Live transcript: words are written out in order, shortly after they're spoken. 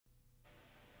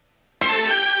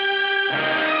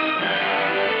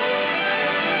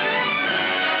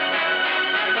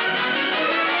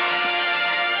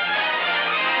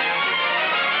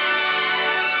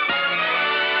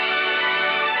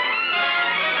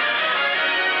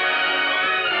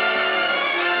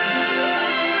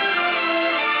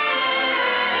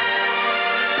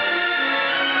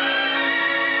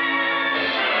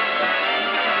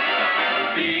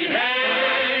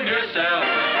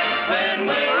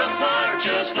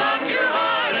just lock your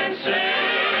heart and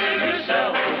save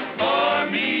yourself for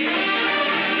me.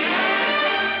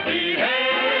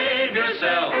 Behave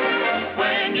yourself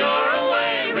when you're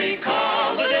away.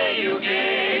 Recall the day you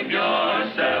gave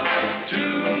yourself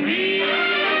to me.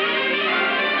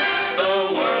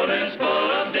 The world is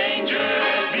full of danger.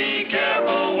 Be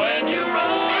careful when you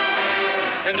roam.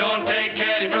 And don't take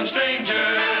candy from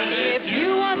strangers. If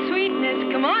you want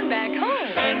sweetness, come on back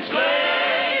home.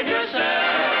 Enslave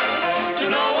yourself to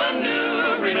no one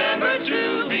new. Remember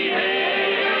to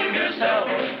behave yourself,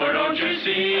 for don't you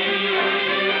see?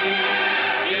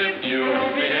 If you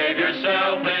behave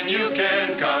yourself, then you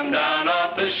can come down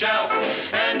off the shelf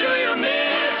and do your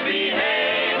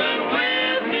misbehaving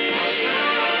with me.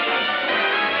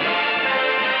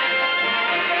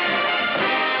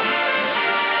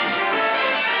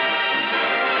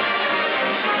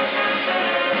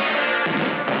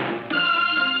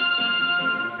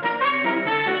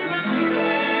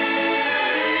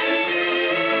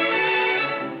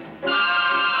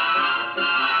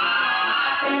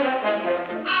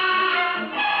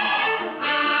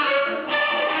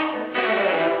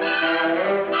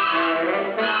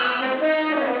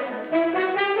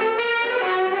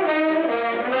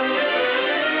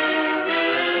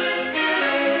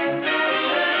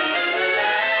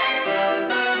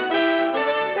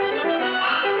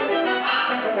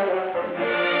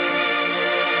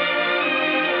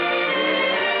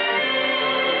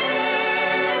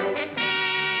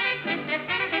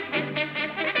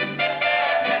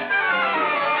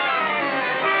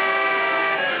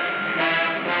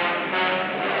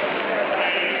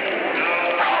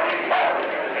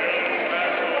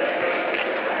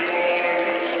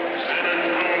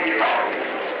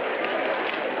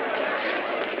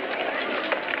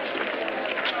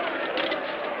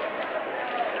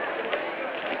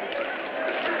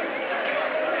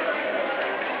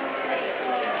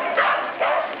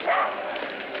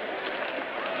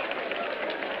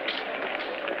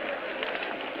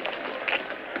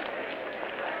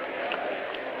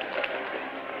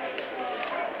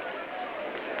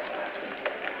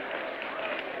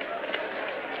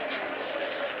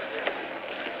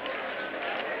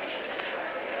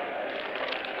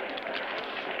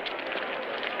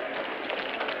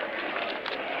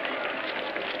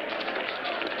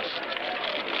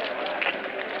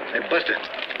 Hey, Buster.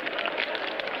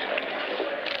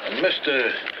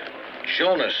 Mr.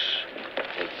 Jonas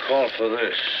will call for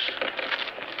this.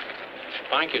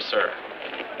 Thank you, sir.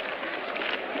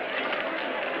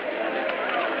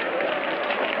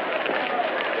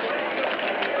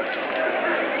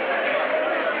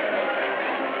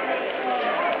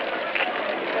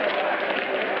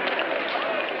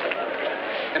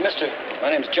 Hey, mister, my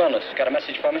name's Jonas. Got a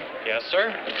message for me? Yes,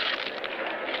 sir.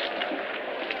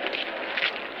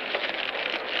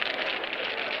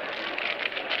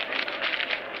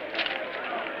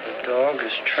 Dog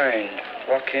is trained.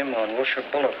 Walk him on Wilshire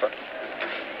Boulevard.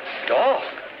 Dog?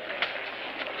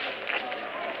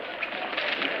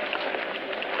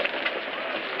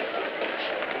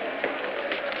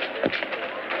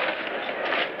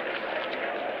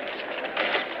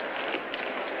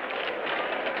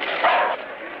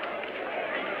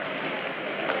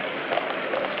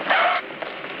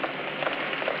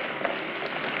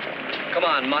 Come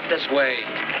on, mutt, this way.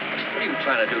 What are you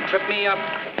trying to do, trip me up?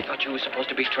 I thought you were supposed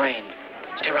to be trained.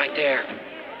 Stay right there.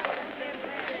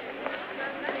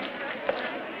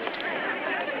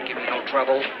 Give me no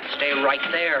trouble. Stay right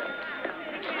there.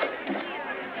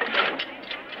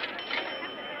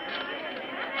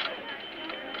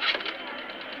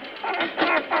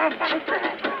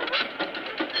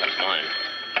 That's mine.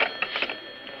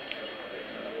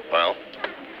 Well?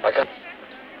 I got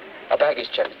a baggage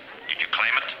check. Did you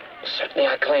claim it? Certainly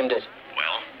I claimed it.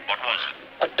 Well, what was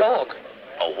it? A dog.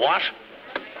 A what?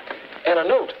 And a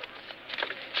note.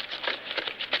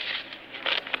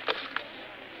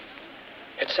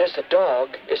 It says the dog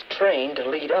is trained to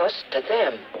lead us to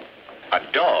them. A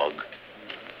dog?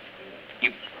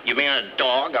 You mean a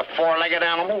dog, a four-legged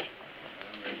animal?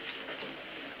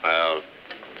 Well,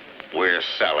 we're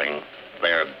selling.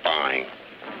 They're buying.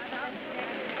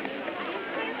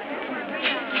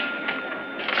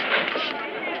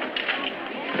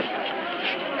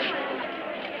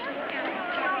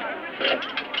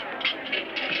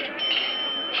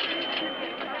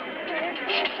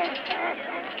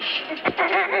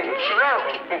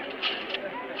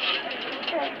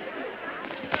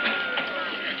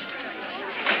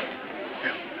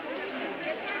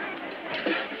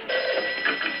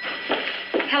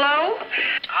 Hello?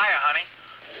 Hiya, honey.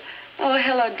 Oh,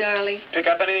 hello, darling. Pick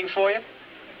up anything for you?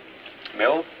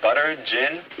 Milk, butter,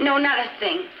 gin? No, not a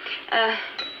thing.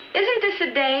 Isn't this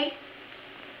a day?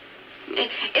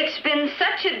 It's been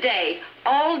such a day,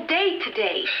 all day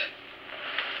today.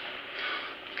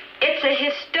 It's a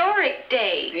historic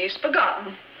day. He's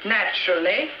forgotten,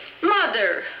 naturally.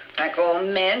 Mother. Like all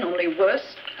men, only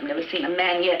worse. I've never seen a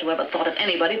man yet who ever thought of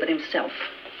anybody but himself.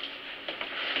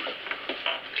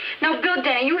 Now, Bill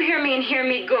Danny, you hear me and hear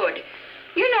me good.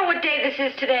 You know what day this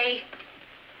is today?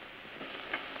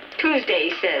 Tuesday,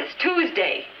 he says.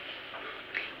 Tuesday.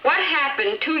 What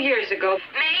happened 2 years ago,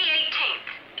 May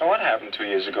 18th? Oh, what happened 2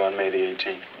 years ago on May the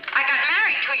 18th? I got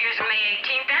married 2 years on May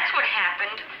 18th. That's what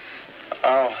happened.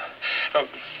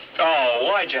 Oh,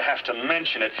 why'd you have to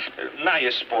mention it? Now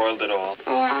you spoiled it all.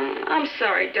 Oh, I'm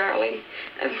sorry, darling.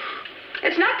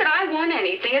 It's not that I want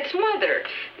anything. It's Mother.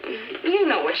 You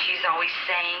know what she's always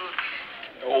saying.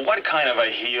 Well, what kind of a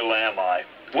heel am I?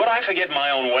 Would I forget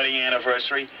my own wedding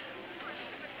anniversary?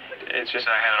 It's just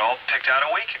I had it all picked out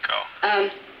a week ago.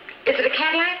 Is it a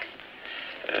Cadillac?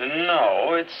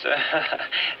 No, it's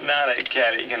not a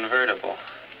Caddy convertible.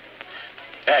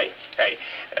 Hey,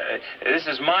 this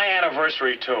is my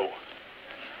anniversary, too.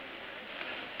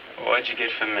 What'd you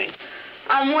get for me?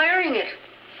 I'm wearing it.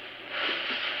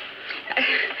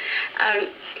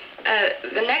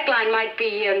 The neckline might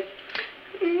be, sort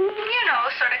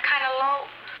of kind of low.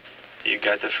 You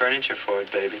got the furniture for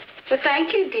it, baby. But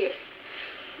thank you, dear.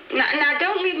 Now,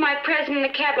 don't leave my present in the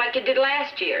cab like you did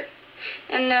last year.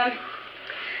 And,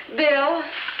 Bill,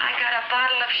 I got a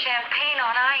bottle of champagne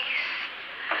on ice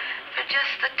for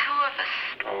just the two of us.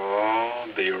 Oh,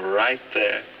 I'll be right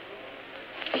there.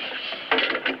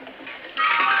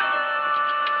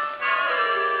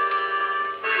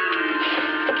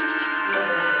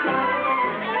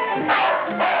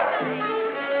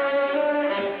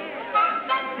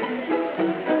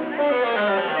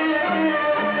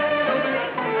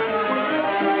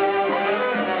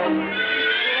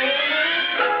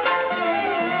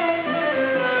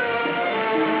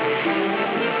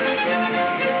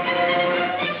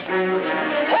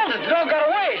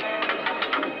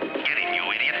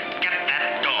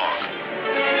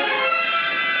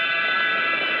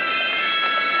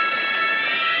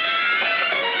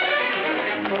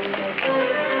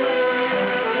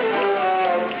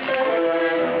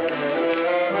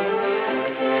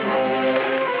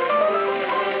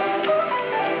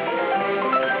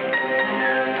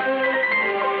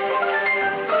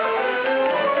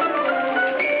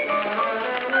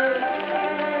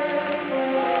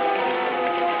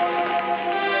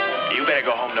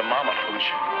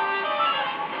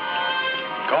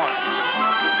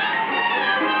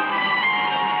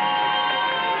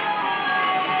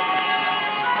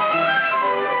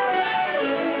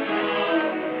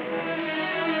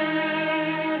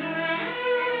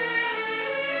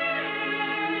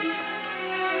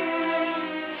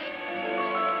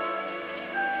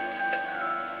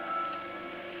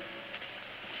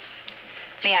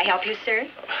 May I help you, sir?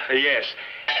 Yes.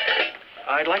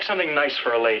 I'd like something nice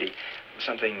for a lady.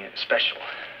 Something special.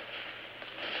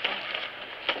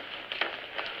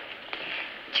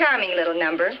 Charming little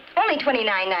number. Only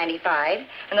 $29.95,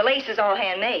 and the lace is all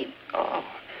handmade. Oh,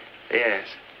 yes.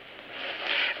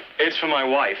 It's for my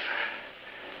wife.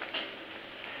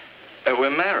 We're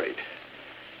married.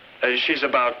 She's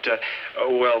about,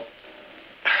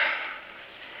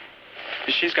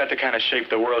 she's got the kind of shape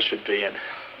the world should be in.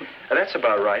 That's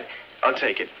about right. I'll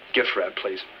take it. Gift wrap,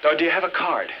 please. Oh, do you have a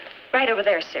card? Right over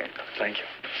there, sir. Thank you.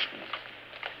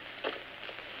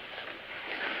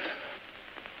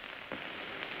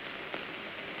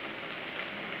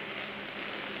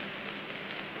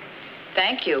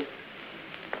 Thank you.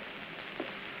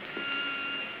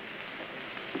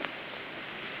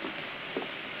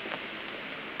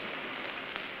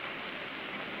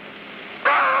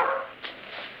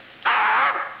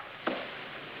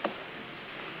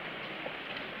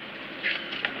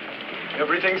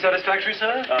 Everything satisfactory,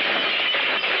 sir?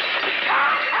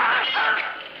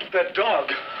 That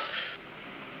dog.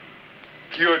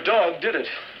 Your dog did it.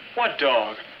 What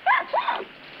dog?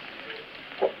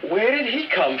 Where did he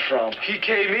come from? He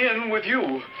came in with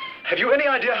you. Have you any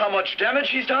idea how much damage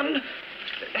he's done?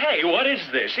 Hey, what is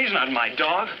this? He's not my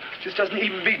dog. Just doesn't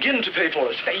even begin to pay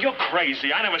for it. Hey, you're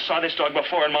crazy. I never saw this dog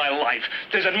before in my life.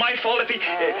 Is it my fault if he...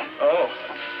 Oh,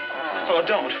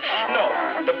 don't. No,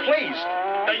 but please.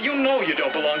 You know you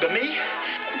don't belong to me.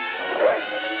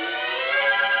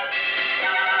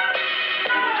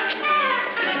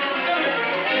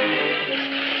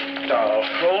 Oh,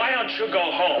 why don't you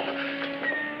go home?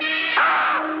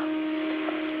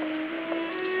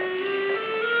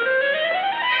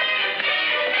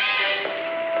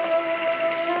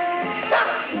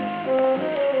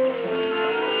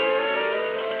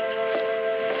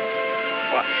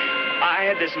 Well, I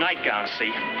had this nightgown,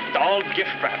 see, all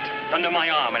gift wrapped under my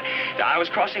arm, and I was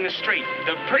crossing the street,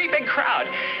 a pretty big crowd,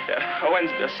 when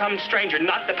some stranger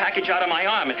knocked the package out of my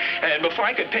arm, and before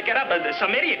I could pick it up,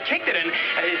 some idiot kicked it, and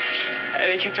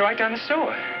he kicked it right down the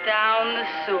sewer. Down the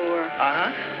sewer.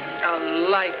 Uh-huh. A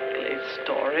likely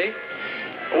story.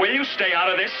 Will you stay out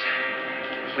of this?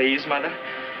 Please, Mother?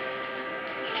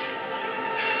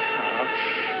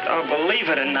 Oh, believe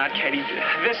it or not, Katie,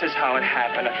 this is how it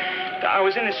happened. I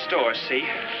was in the store, see?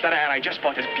 And I just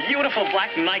bought this beautiful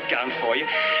black nightgown for you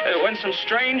when some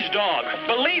strange dog,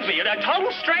 believe me, a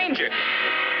total stranger.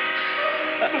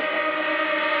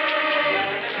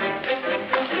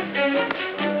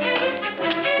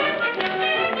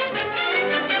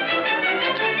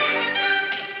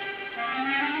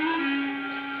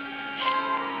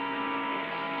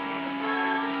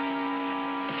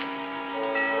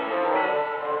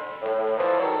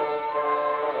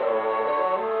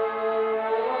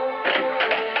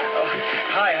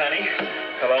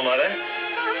 Hello, Mother.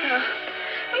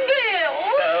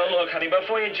 Bill! Look, honey,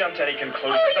 before you jump to any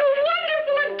conclusions... Oh, you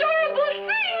wonderful, adorable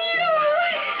thing, you!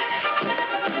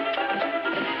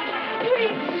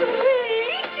 Sweet,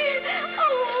 sweet.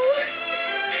 Oh.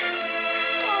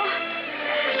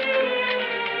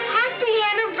 Happy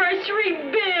anniversary,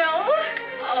 Bill.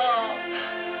 Oh.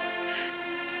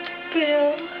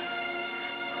 Bill.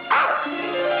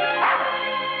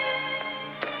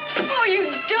 Oh, you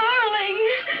darling.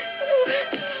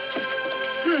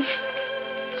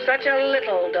 Such a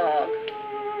little dog.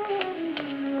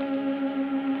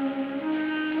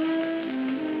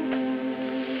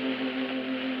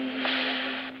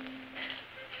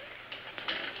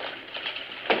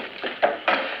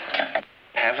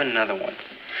 Have another one.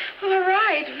 All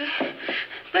right.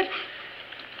 But...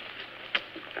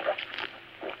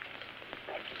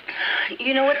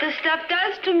 you know what this stuff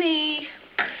does to me.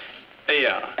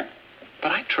 Yeah,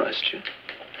 but I trust you.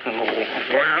 Oh,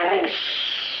 well...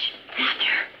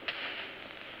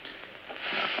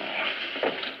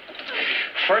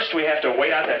 First, we have to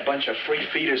wait out that bunch of free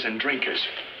feeders and drinkers,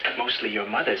 mostly your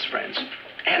mother's friends,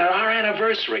 and our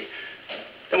anniversary.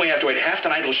 Then we have to wait half the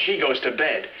night till she goes to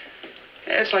bed.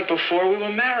 It's like before we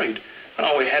were married, and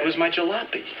all we had was my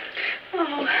jalopy.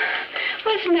 Oh,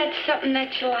 wasn't that something,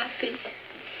 that jalopy?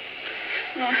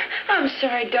 Oh, I'm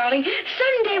sorry, darling.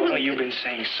 Someday we'll... Oh, you've been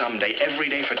saying someday every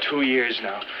day for 2 years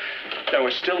now. That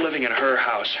we're still living in her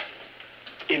house.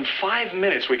 In 5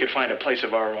 minutes, we could find a place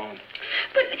of our own.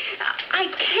 But I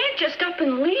can't just up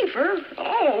and leave her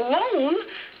all alone.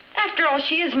 After all,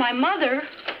 she is my mother.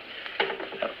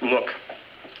 Look,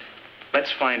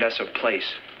 let's find us a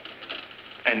place.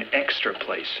 An extra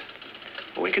place.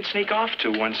 We could sneak off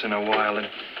to once in a while and...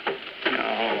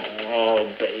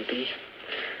 Oh, baby.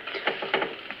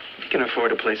 We can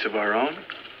afford a place of our own.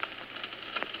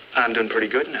 I'm doing pretty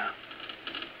good now.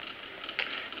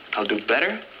 I'll do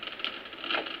better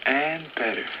and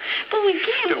better. But we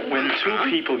can't... When two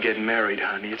people get married,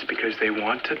 honey, it's because they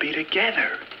want to be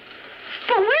together.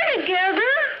 But we're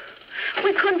together.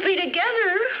 We couldn't be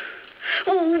together.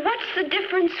 Well, what's the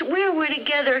difference where we're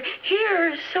together?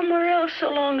 Here or somewhere else, so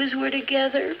long as we're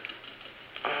together.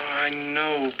 I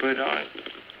know, but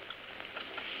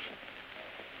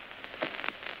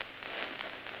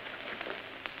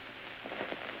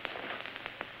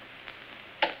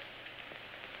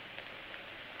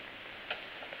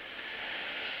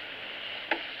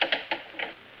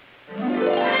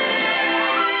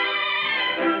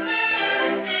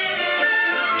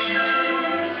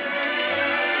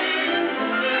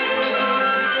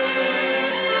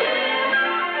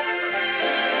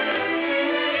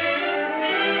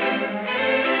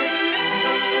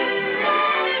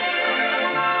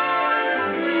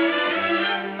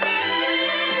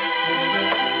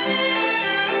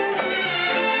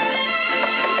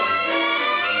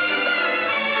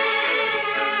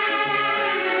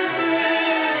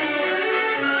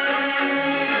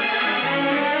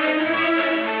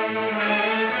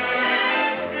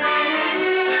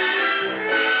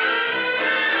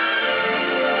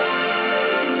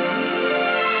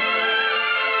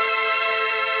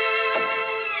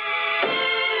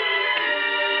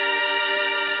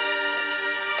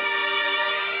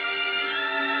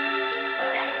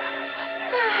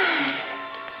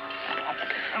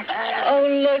Oh,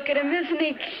 look at him. Isn't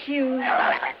he cute?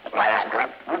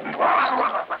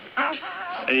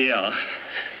 yeah.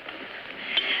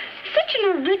 Such an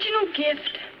original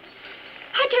gift.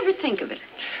 How'd you ever think of it?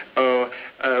 Oh,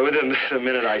 within the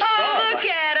minute I saw Oh, him. look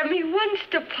at him. He wants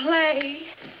to play.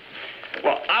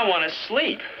 Well, I want to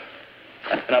sleep.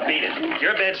 Now, beat it.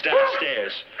 Your bed's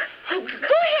downstairs. Oh, go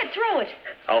ahead, throw it.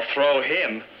 I'll throw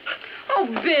him. Oh,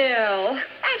 Bill.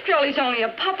 After all, he's only a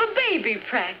pup, a baby,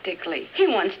 practically. He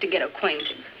wants to get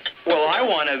acquainted. Well, I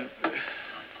want to...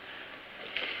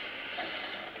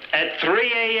 At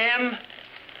 3 a.m.?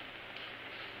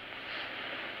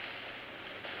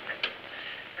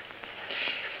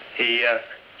 He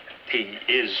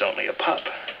is only a pup.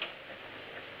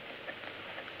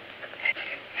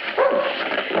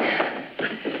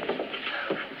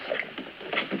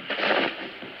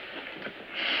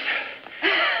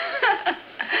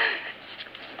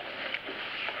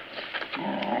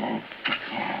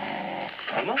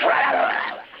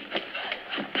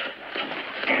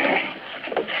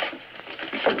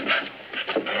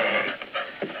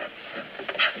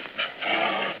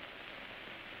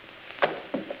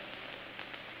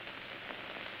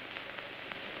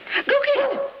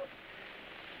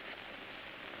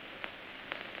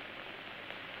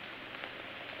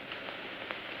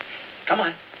 Come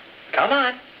on. Come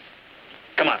on.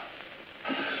 Come on.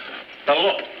 Now,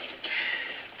 look.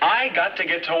 I got to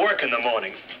get to work in the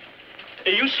morning.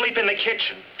 You sleep in the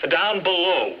kitchen, down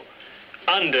below,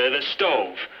 under the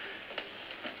stove.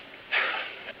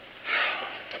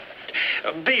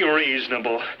 Be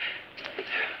reasonable.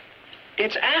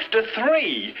 It's after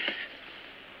 3.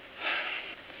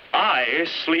 I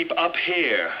sleep up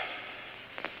here.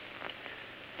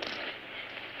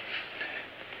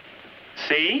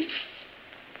 See?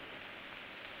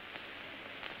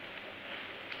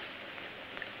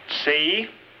 See?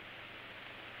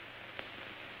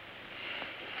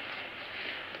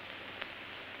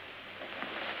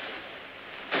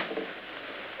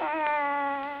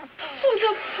 Oh,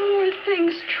 the poor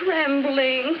thing's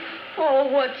trembling. Oh,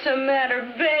 what's the matter,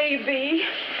 baby?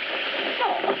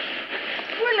 Oh,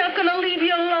 we're not going to leave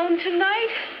you alone tonight.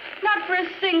 Not for a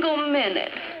single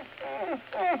minute.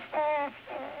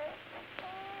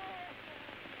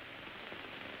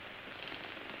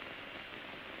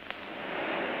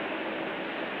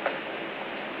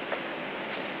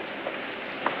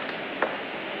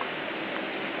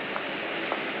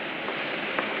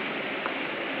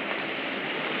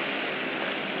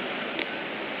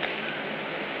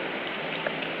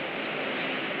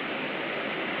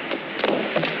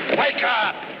 Wake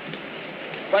up!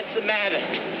 What's the matter?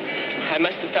 I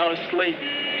must have fell asleep.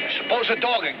 Suppose a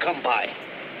dog had come by.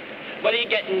 What are you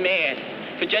getting mad?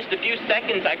 For just a few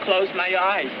seconds, I closed my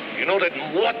eyes. You know that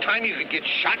in wartime you could get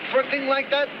shot for a thing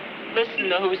like that? Listen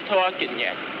to who's talking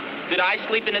yet. Did I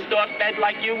sleep in a soft bed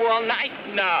like you all night?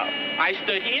 No. I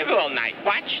stood here all night,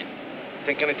 watching.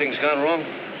 Think anything's gone wrong?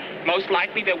 Most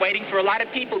likely they're waiting for a lot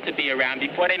of people to be around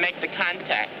before they make the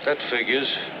contact. That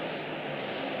figures.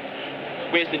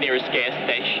 Where's the nearest gas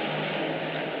station?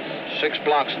 6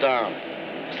 blocks down.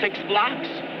 6 blocks?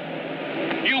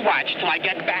 You watch till I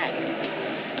get back.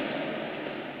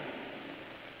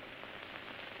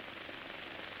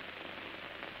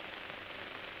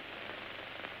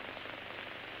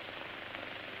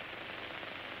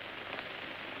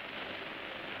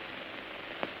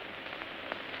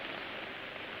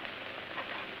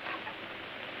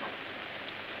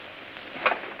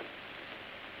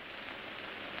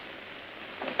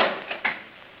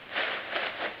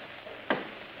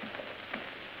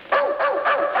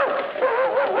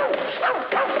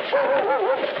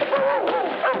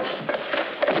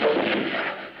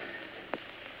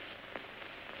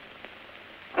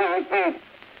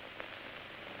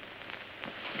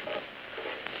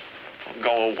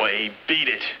 Go away. Beat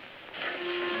it.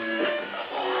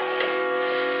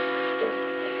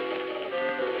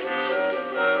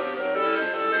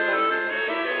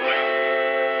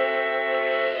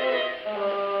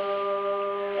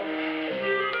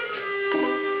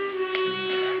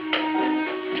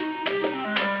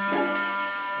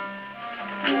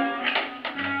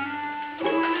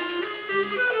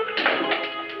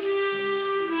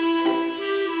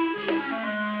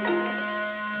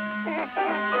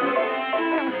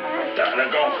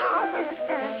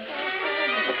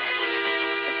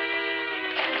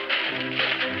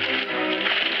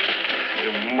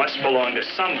 Belong to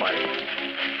somebody.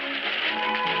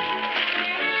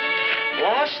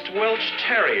 Lost Welsh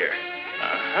Terrier.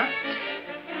 Uh-huh.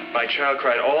 My child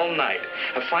cried all night.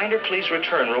 A finder, please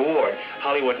return. Reward.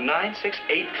 Hollywood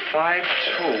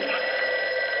 96852.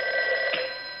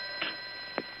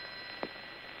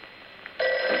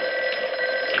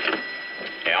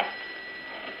 Yeah?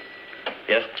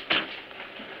 Yes?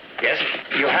 Yes?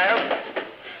 You have?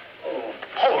 Oh,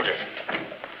 hold it.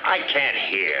 I can't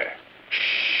hear.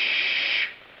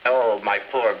 Oh, my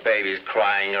poor baby's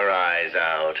crying her eyes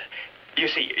out. You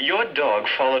see, your dog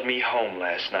followed me home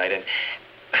last night, and...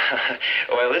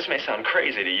 well, this may sound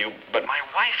crazy to you, but my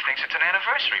wife thinks it's an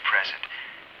anniversary present.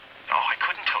 Oh, I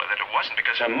couldn't tell her that it wasn't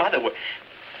because her mother was...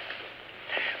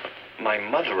 My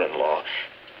mother-in-law.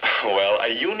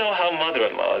 Well, you know how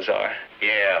mother-in-laws are.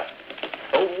 Yeah.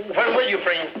 Oh, when will you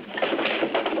bring...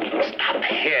 Stop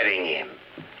hitting him.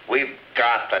 We've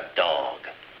got the dog.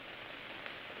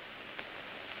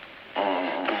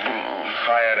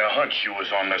 I had a hunch you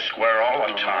was on the square all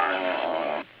the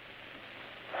time.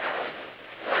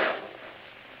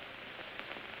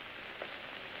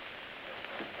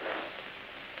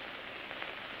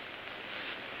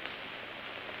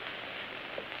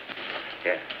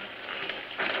 Yeah.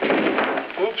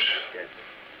 Oops.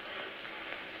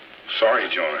 Sorry,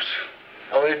 Jonas.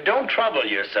 Oh, don't trouble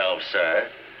yourself, sir.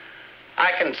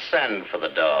 I can send for the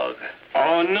dog.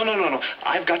 Oh, no.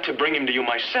 I've got to bring him to you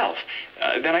myself.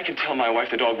 Then I can tell my wife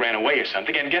the dog ran away or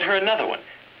something and get her another one.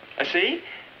 See?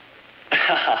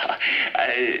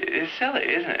 It's silly,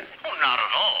 isn't it? Oh, not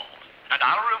at all. And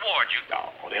I'll reward you.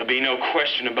 Oh, there'll be no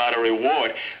question about a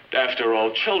reward. After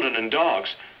all, children and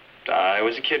dogs. I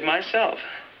was a kid myself.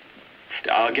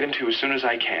 I'll get him to you as soon as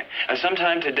I can.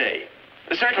 Sometime today.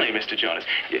 Certainly, Mr. Jonas.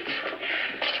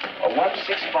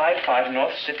 1655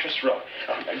 North Citrus Road.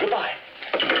 Goodbye.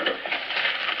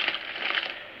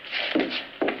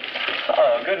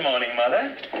 Oh, good morning,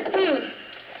 Mother.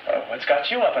 What's got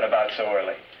you up and about so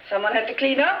early? Someone had to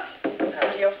clean up. How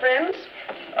are your friends?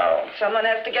 Oh. Someone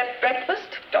has to get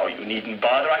breakfast. Oh, you needn't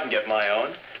bother. I can get my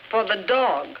own. For the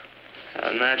dog.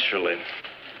 Naturally.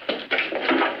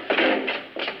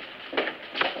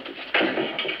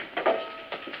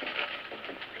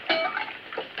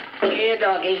 Here,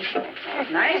 doggy.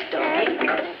 Nice doggy.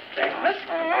 Breakfast.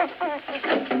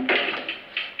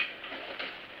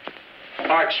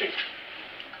 Archie.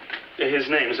 His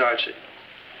name's Archie.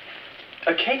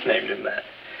 Kate named him that.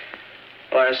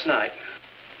 Last night.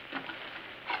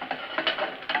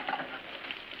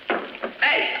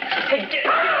 Hey, get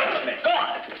go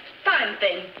on. Fine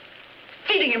thing.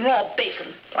 Feeding him raw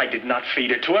bacon. I did not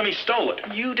feed it to him. He stole it.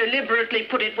 You deliberately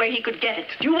put it where he could get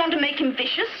it. Do you want to make him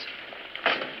vicious?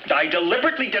 I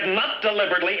deliberately did not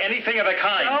deliberately anything of the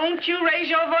kind. Don't you raise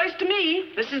your voice to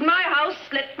me. This is my house,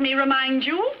 let me remind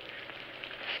you.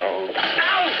 Oh.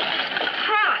 Ow!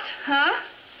 Hot, huh?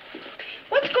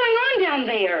 What's going on down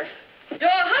there? Your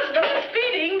husband's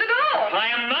feeding the dog. I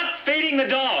am not feeding the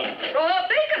dog. Raw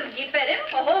bacon. He fed him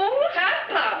a whole half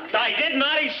pound. I did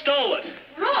not. He stole it.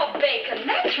 Raw bacon.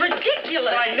 That's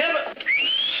ridiculous. I never...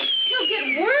 He'll get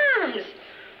worms.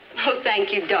 Oh,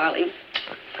 thank you, darling.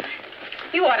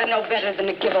 You ought to know better than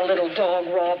to give a little dog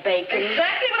raw bacon.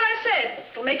 Exactly what I said.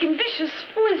 It'll make him vicious.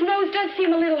 Oh, his nose does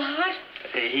seem a little hot.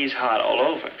 He's hot all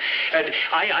over.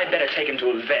 I'd better take him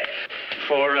to a vet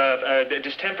for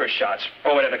distemper shots,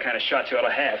 or whatever kind of shots he ought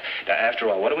to have. After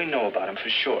all, what do we know about him for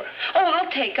sure? Oh, I'll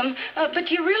take him.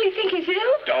 But you really think he's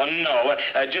ill? Oh, no,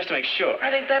 just to make sure. I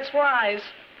think that's wise.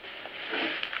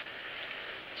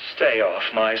 Stay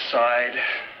off my side.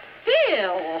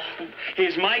 Bill.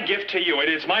 He's my gift to you. It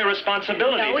is my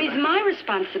responsibility. No, he's my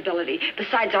responsibility.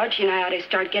 Besides, Archie and I ought to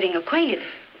start getting acquainted.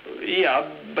 Yeah,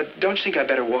 but don't you think I'd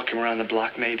better walk him around the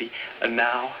block, maybe?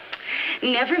 Now?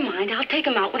 Never mind. I'll take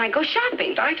him out when I go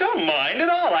shopping. I don't mind at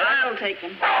all. I'll take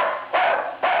him.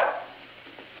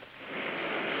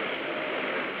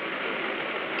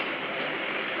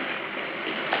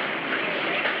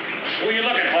 Who are you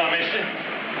looking for, mister?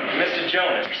 Mr.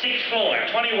 Jonas. 6th floor,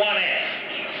 21F.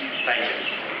 Thank you.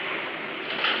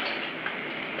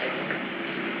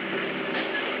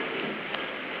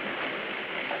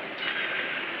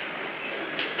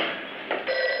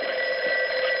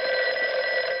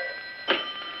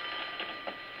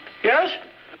 Yes?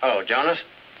 Oh, Jonas?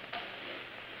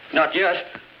 Not yet.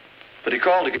 But he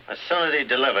called again. As soon as he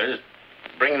delivers,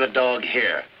 bring the dog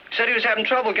here. Said he was having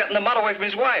trouble getting the mud away from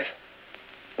his wife.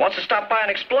 Wants to stop by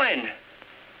and explain.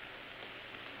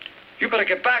 You better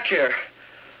get back here.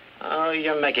 Oh,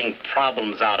 you're making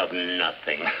problems out of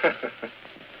nothing.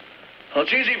 Well,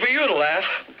 it's easy for you to laugh.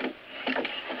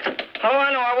 How do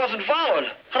I know I wasn't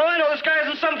followed? How do I know this guy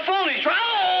isn't some phony?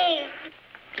 Oh!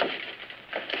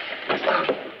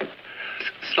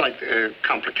 Slight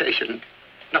complication.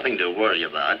 Nothing to worry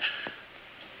about.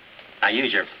 Now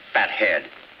use your fat head.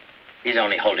 He's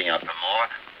only holding out for more.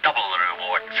 Double the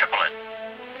reward, triple it.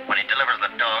 When he delivers the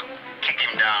dog, kick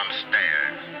him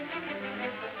downstairs.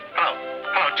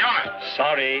 Hello, Jonah.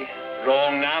 Sorry,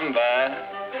 wrong number.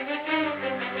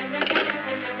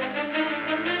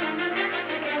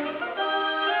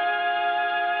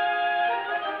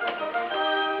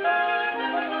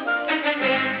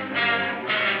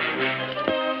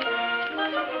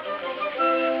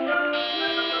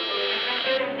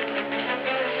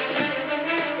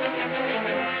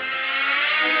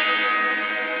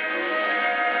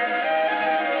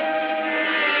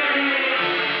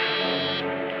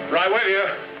 Right with you.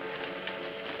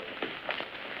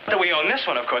 That we own this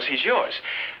one, of course, he's yours.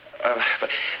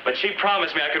 But she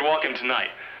promised me I could walk him tonight.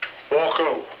 Walk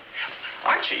who?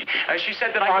 Archie. She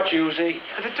said that Archie, who's he?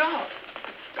 The dog.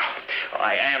 Oh,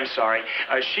 I am sorry.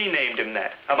 She named him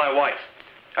that. My wife.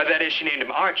 That is, she named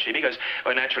him Archie because,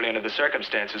 well, naturally, under the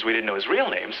circumstances, we didn't know his real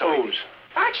name, so... Whose?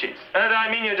 Archie's. I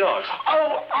mean your dog's.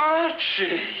 Oh,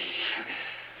 Archie.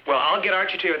 Well, I'll get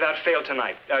Archie to you without fail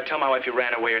tonight. Tell my wife you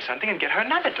ran away or something and get her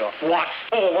another dog. What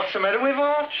for? What's the matter with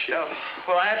Archie?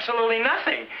 Well, absolutely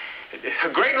nothing. A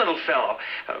great little fellow.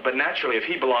 But naturally, if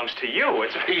he belongs to you,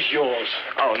 it's... He's yours.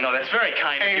 Oh, no, that's very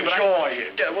kind of you, but Enjoy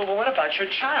it. Well, what about your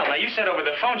child? Now, you said over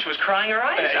the phone she was crying her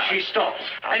eyes out. She stops.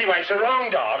 Anyway, it's the wrong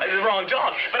dog. The wrong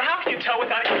dog. But how can you tell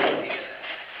without...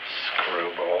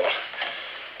 Screwball.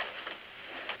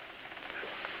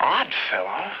 Odd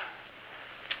fellow.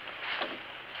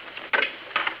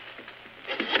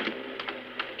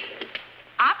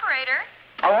 Operator?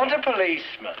 I want a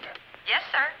policeman. Yes,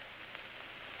 sir.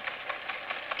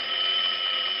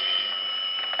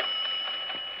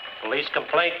 Police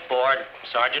Complaint Board,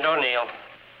 Sergeant O'Neill.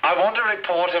 I want to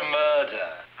report a murder.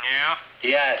 Yeah?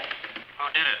 Yes. Who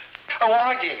did it? Oh,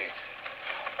 I did it.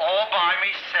 All by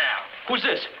myself. Who's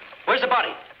this? Where's the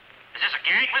body? Is this a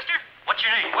gang, mister? What's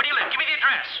your name? Where do you live? Give me the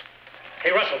address.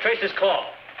 Hey, Russell, trace this call.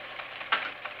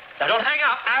 Now, don't hang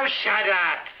up. Oh, shut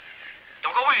up.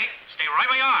 Don't go away. Stay right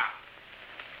where you are.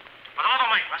 For the love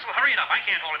of Mike, Russell, hurry it up. I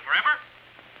can't hold it forever.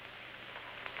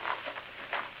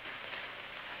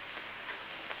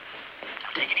 Now,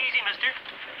 take it easy, mister.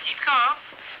 Keep calm.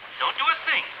 Don't do a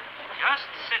thing. Just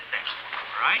sit there.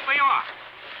 Right where you are.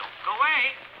 Don't go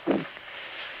away.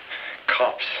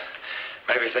 Cops.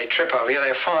 Maybe if they trip over you,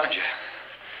 they'll find you.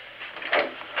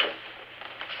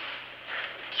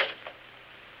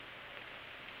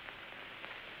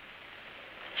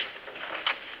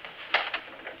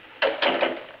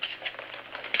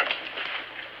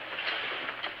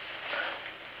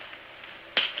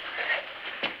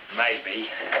 Maybe.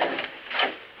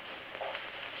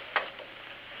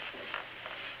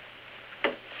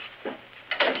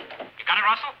 You got it,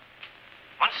 Russell?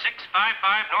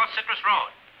 1655 North Citrus Road.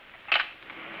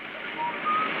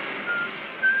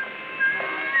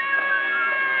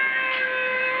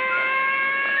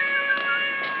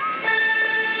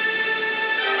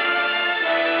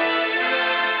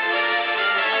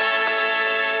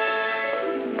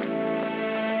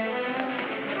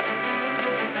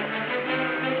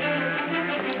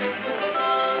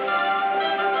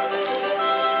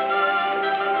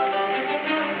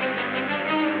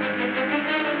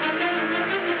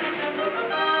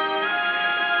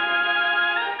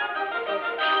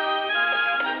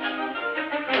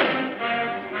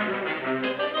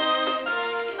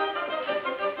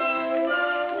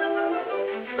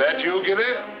 That you, Gilly?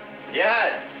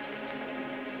 Yeah.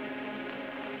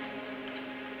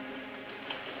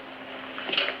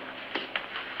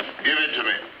 Give it to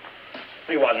me.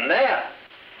 He wasn't there.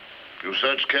 You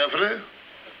searched carefully?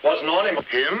 Wasn't on him.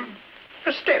 Him?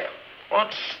 A stiff.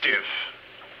 What stiff?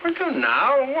 I don't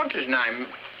know. What's his name?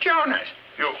 Jonas.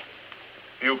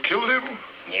 You killed him?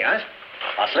 Yes.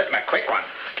 I slipped him a quick one.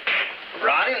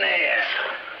 Right in there.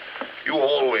 You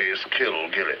always kill,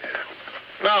 Gilly.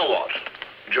 Now what?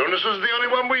 Jonas was the only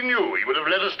one we knew. He would have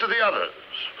led us to the others.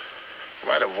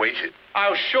 Might have waited.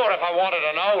 Oh, sure, if I wanted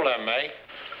to know them, eh?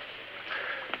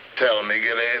 Tell me,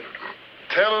 Gilly.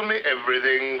 Tell me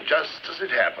everything just as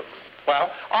it happened.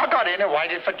 Well, I got in and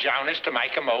waited for Jonas to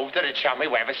make a move that'd show me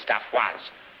where the stuff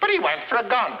was. But he went for a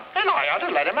gun, and I had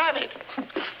to let him have it.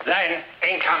 Then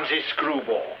in comes his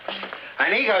screwball.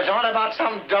 And he goes on about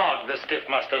some dog the stiff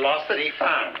must have lost that he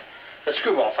found. The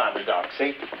screwball found the dog,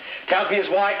 see? Tells me his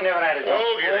wife never had a dog.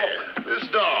 Oh, Gilly, this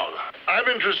dog. I'm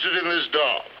interested in this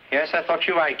dog. Yes, I thought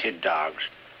you hated dogs.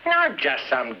 No, just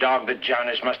some dog that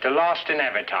Jonas must have lost and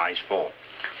advertised for.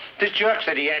 This jerk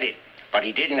said he had it, but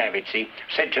he didn't have it, see?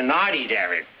 Said tonight he'd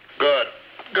have it. Good.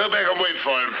 Go back and wait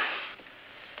for him.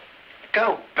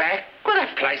 Go back? Well,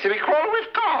 that place will be crawling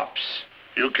with cops.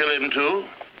 You kill him, too?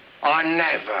 I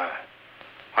never.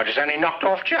 I just only knocked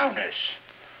off Jonas.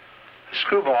 The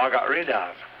screwball I got rid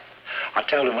of. I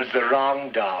told him it was the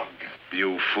wrong dog.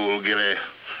 You fool, Gilly.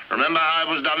 Remember how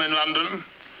it was done in London?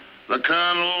 The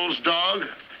Colonel's dog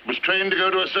was trained to go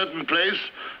to a certain place.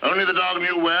 Only the dog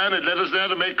knew where, and it led us there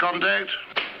to make contact.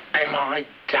 Am I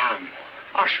dumb?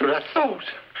 I should have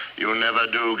thought. You never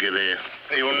do, Gilly.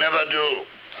 You never do.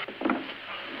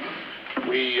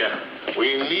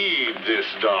 We need this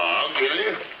dog,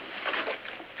 Gilly.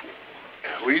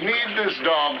 We need this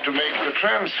dog to make the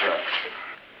transfer.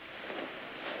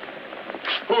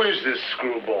 Who is this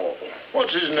screwball?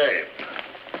 What's his name?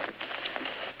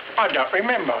 I don't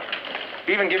remember.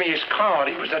 He even gave me his card.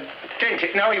 He was a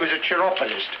dentist. No, he was a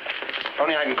chiropodist. If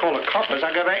only I can call the coppers,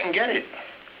 I'll go back and get it.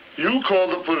 You call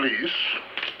the police?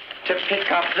 To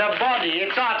pick up the body.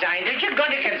 It's our time. Did you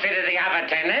going to consider the other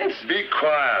tenants? Be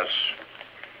quiet.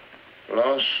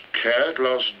 Lost cat,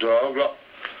 lost dog,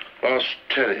 lost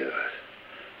terrier.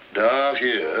 Dark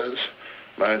ears.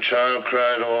 My child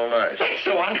cried all night. That's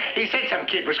the one. He said some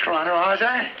kid was crying her eyes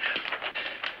out.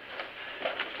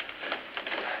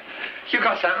 You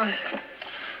got something?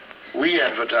 We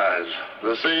advertise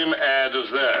the same ad as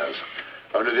theirs.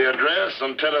 Only the address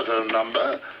and telephone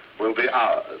number will be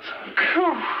ours.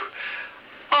 Whew.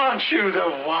 Aren't you the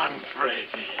one, Freddie?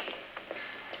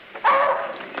 Oh.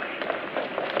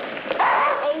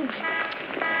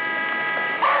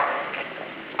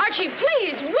 Archie,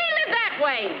 please, wheel it that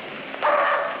way.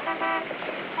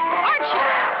 Archie.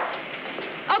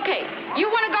 Okay, you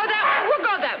want to go that way? We'll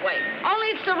go that way. Only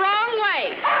it's the wrong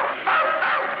way.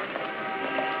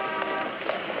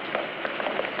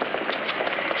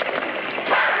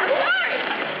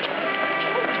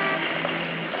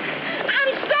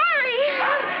 I'm sorry.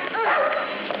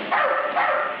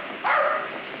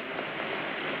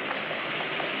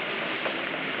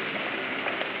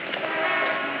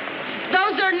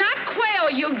 Those are not quail,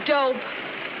 you dope.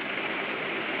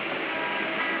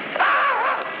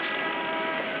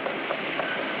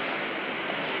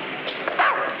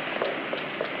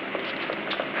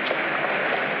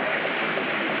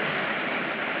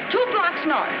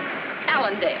 North,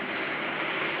 Allendale.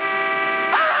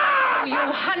 Oh, you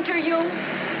hunter, you.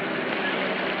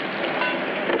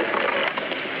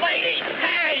 Lady!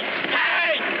 Hey!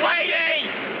 Hey! Lady!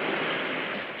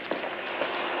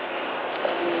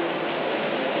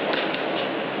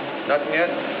 Nothing yet?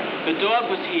 The dog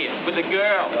was here with the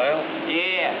girl. Well?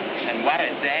 Yeah, and what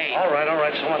a day. All right.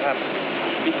 So what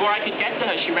happened? Before I could get to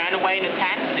her, she ran away in a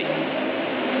taxi.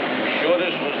 Sure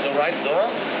this was the right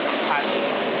dog?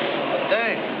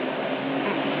 Dame.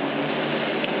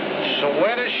 So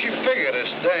where does she figure this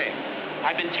dame?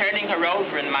 I've been turning her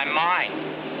over in my mind.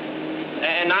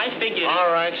 And I figured...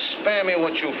 All right, spare me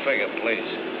what you figure,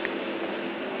 please.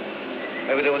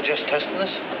 Maybe they were just testing us?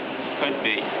 Could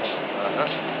be. Uh-huh.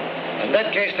 In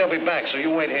that case, they'll be back, so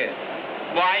you wait here.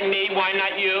 Why me? Why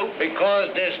not you?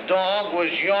 Because this dog was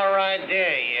your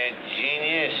idea, you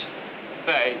genius.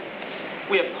 Babe,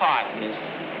 we're partners.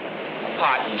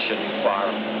 Partners shouldn't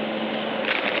quarrel.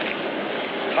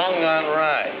 Tongue on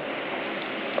rye.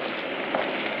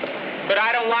 But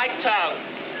I don't like tongue.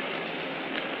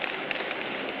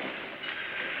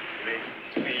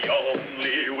 Lift me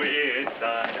only with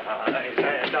thine eyes,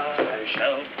 and I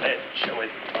shall fetch you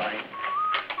with mine.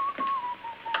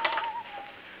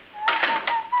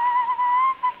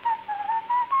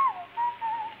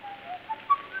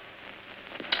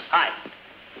 Hi.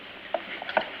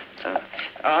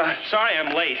 Sorry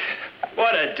I'm late.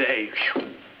 What a day.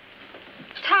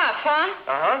 Tough,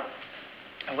 huh? Uh-huh.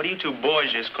 And what are you two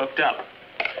boys just cooked up?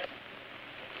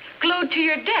 Glued to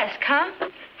your desk, huh?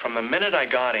 From the minute I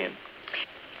got in.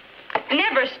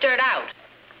 Never stirred out.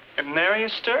 And nary a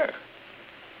stir.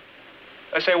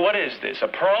 I say, what is this, a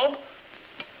probe?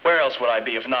 Where else would I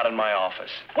be if not in my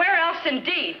office? Where else,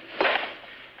 indeed?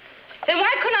 Then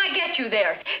why couldn't I get you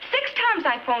there? 6 times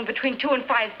I phoned between 2 and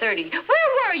 5:30. Where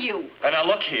were you? And now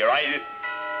look here,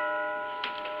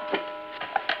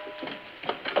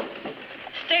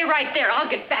 Stay right there. I'll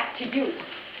get back to you.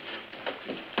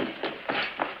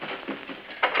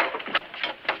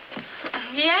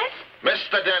 Yes?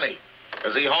 Mr. Denny,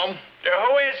 is he home?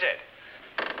 who is it?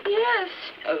 Yes.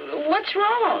 What's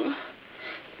wrong?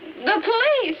 The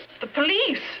police. The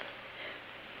police?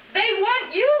 They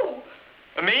want you.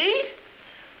 Me?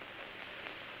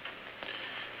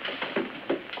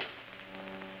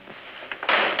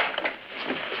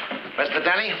 Mr.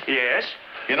 Denny? Yes?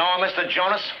 You know Mr.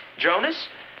 Jonas? Jonas?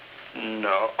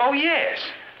 No. Oh, yes.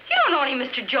 You don't know any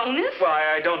Mr. Jonas. Well,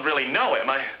 I don't really know him.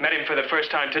 I met him for the first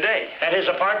time today. At his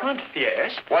apartment?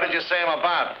 Yes. What did you say him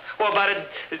about? Well, about it...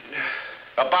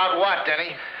 About what,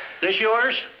 Denny? This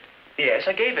yours? Yes,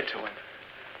 I gave it to him.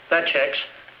 That checks.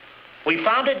 We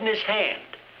found it in his hand.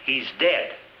 He's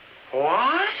dead.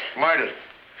 What? Murdered.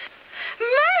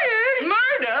 Murdered?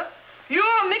 Murder?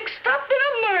 You're mixed up in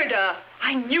a murder.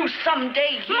 I knew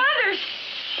someday he... Mother,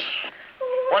 shh.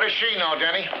 What does she know,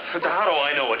 Denny? How do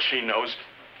I know what she knows?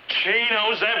 She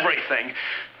knows everything.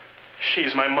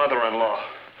 She's my mother-in-law.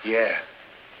 Yeah.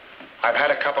 I've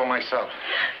had a couple myself.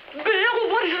 Bill,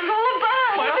 what is it all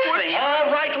about?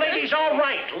 All right, ladies, all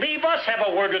right. Leave us have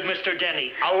a word with Mr.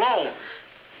 Denny. Alone.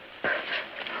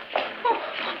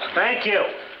 Thank you.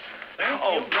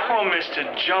 Oh, poor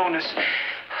Mr. Jonas.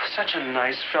 such a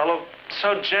nice fellow.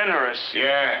 So generous.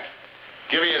 Yeah.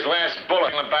 Give you his last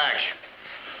bullet in the back.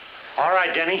 All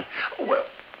right, Denny. Well,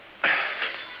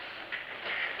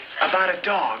 about a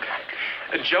dog.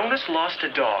 Jonas lost a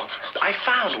dog. I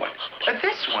found one.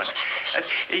 This one.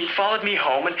 He followed me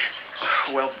home and,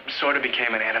 well, sort of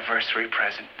became an anniversary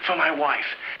present for my wife.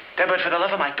 But for the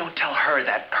love of Mike, don't tell her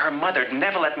that. Her mother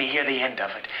never let me hear the end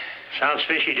of it. Sounds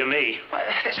fishy to me.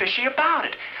 What's fishy about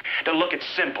it? Now, look, it's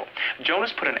simple.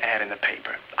 Jonas put an ad in the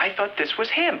paper. I thought this was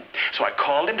him. So I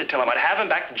called him to tell him I'd have him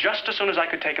back just as soon as I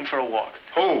could take him for a walk.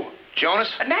 Who? Jonas?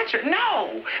 Naturally.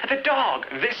 No! The dog.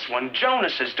 This one,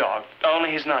 Jonas's dog.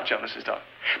 Only he's not Jonas's dog.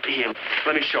 Here,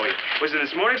 let me show you. It was in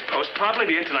this morning's Post, probably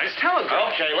be in tonight's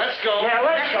Telegraph. Okay, let's go. Yeah,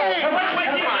 let's go. Come on, wait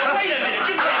a minute.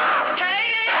 You can't.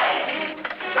 Katie!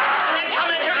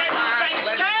 Come in here.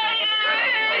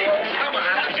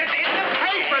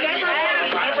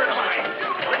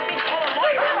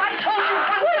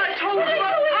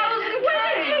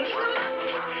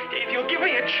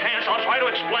 Chance, I'll try to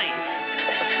explain.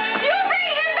 You bring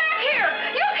him back here!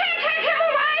 You can't take him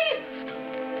away!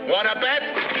 Want a bet?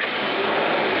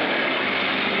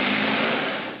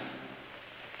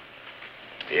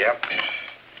 Yep.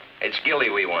 It's Gilly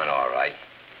we want, all right.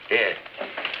 Here.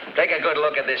 Take a good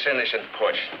look at this innocent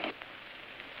puss.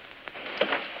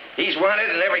 He's wanted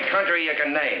in every country you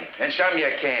can name, and some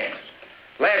you can't.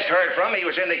 Last heard from, he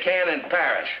was in the can in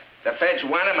Paris. The feds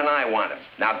want him, and I want him.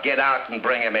 Now get out and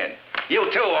bring him in. You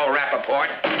too, old Rappaport.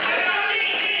 What's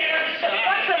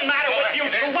the matter with you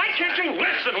two? Why can't you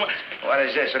listen? What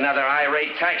is this, another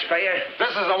irate taxpayer?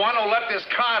 This is the one who left his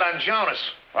card on Jonas.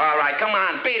 All right, come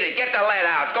on, beat it. Get the lead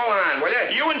out. Go on, will you?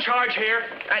 You in charge here?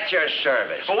 At your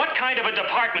service. Well, what kind of a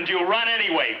department do you run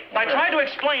anyway? I tried to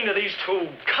explain to these two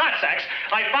Cossacks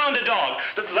I found a dog.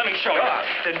 Let me show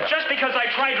you. Just because I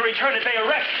tried to return it, they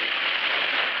arrested me.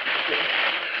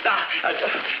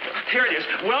 Here it is.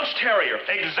 Welsh Terrier.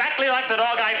 Exactly like the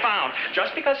dog I found.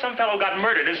 Just because some fellow got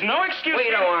murdered is no excuse.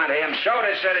 We don't want him. Show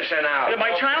the citizen out.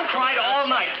 My child cried all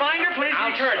night. Find her, please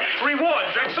return.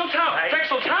 Reward. Drexel Towers.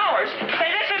 Drexel Towers? Say,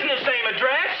 this isn't the same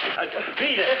address.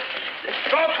 Beat it.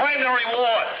 Don't claim the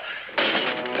reward.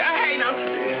 Hey, now.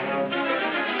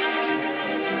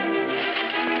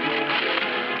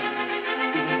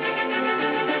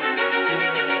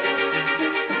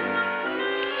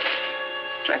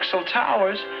 Drexel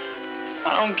Towers?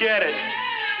 I don't get it.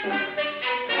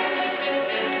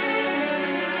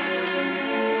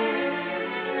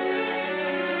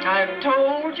 I've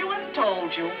told you and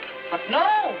told you, but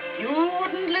no, you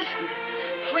wouldn't listen.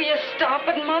 Will you stop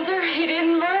it, Mother? He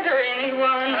didn't murder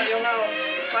anyone. How do you know?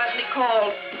 Quietly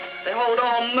called. They hold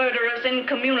all murderers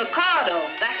incommunicado.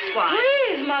 That's why.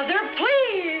 Please, Mother,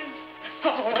 please.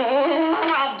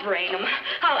 Oh, I'll brain him.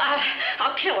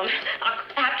 I'll kill him. I'll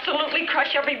absolutely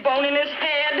crush every bone in his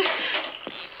head.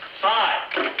 5.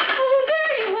 Oh,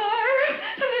 there you are.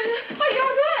 Oh,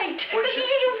 you're right. Why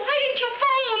didn't you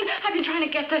phone? I've been trying to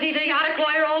get that idiotic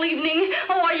lawyer all evening.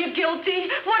 Oh, are you guilty?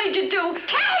 What did you do?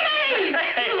 Tell me!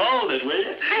 Hey, hold it, will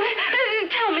you?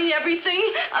 Tell me everything.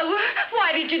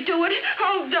 Why did you do it?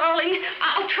 Oh, darling,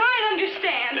 I'll try and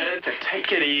understand.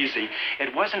 Take it easy.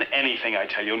 It wasn't anything, I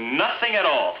tell you. Nothing at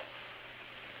all.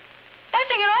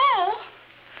 Nothing at all?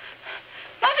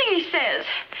 Nothing, he says.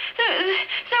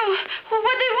 So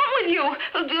what they want with you?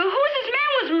 Who's this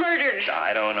man was murdered?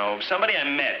 I don't know. Somebody I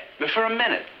met. For a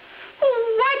minute.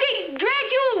 Why'd they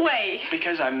drag you away?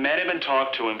 Because I met him and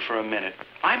talked to him for a minute.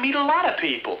 I meet a lot of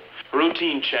people.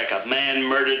 Routine checkup. Man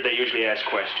murdered, they usually ask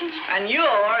questions. And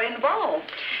you're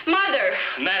involved. Mother.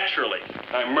 Naturally.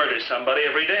 I murder somebody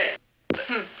every day.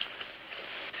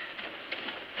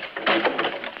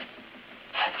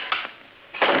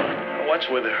 What's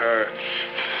with her?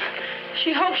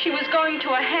 She hoped she was going to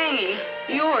a hanging.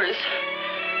 Yours.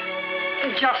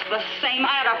 Just the same,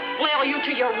 I ought to flail you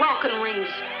to your welcome rings.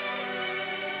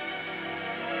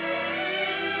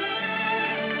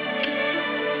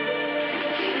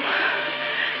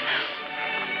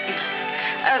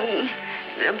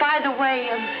 By the way,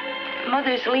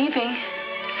 Mother's leaving.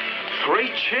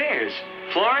 3 cheers.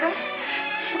 Florida?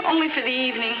 Only for the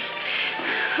evening.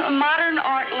 A modern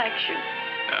art lecture.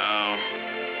 Oh,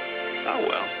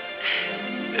 well.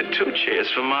 2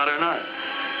 cheers for modern art.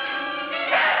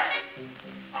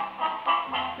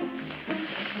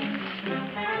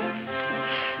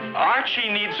 Archie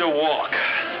needs a walk.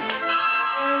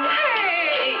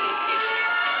 Hey!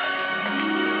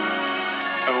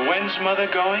 When's Mother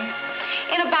going?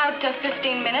 In about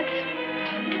 15 minutes.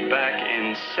 Back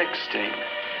in 16.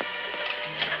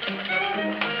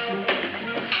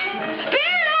 Bill!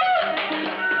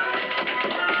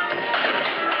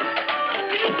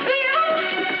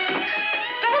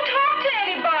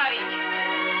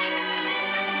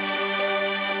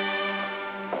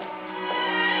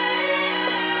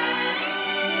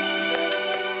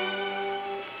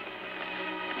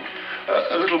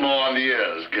 little more on the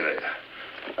ears, Gilly.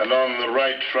 And on the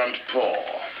right front paw.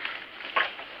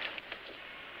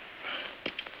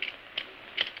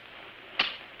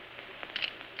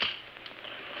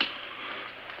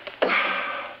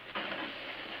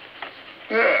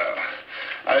 Yeah.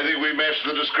 I think we matched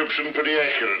the description pretty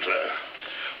accurately.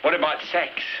 What about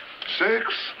sex? Sex?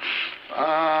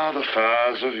 Ah, the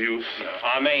fires of youth.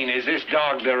 I mean, is this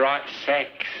dog the right sex?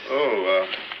 Oh,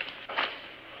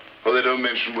 well, they don't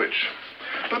mention which.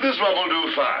 But this one will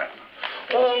do fine.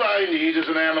 All I need is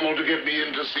an animal to get me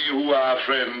in to see who our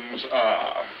friends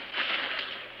are.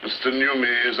 Mr.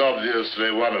 Newmy is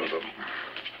obviously one of them.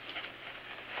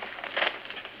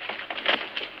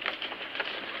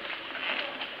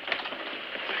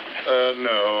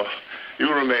 No.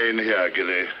 You remain here,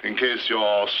 Gilly, in case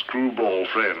your screwball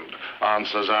friend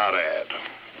answers our ad.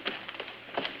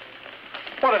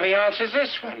 What if he answers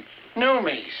this one?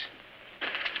 Newmy's.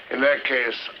 In that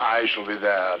case, I shall be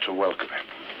there to welcome him.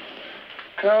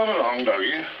 Come along,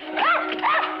 doggy.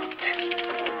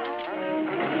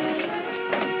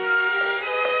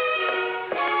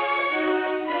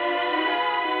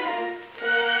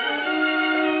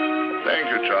 Thank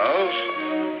you, Charles.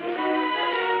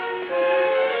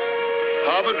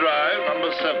 Harbor Drive,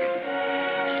 number 7.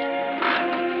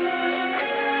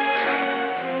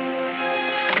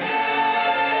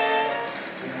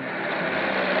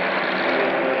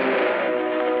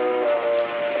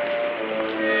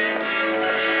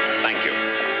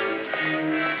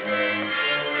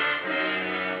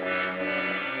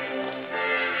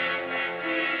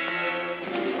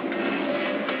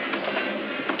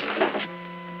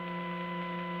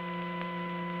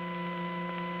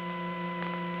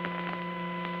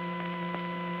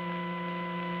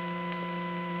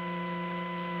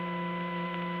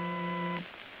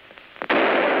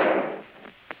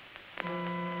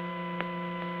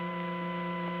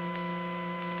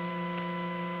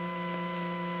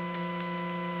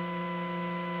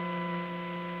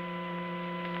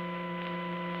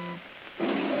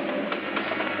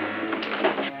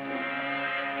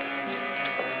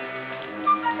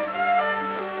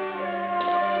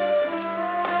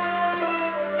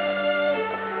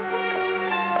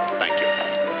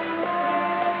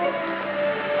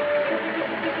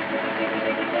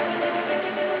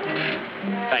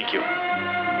 Thank you.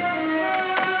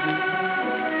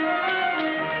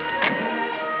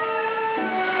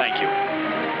 Thank you.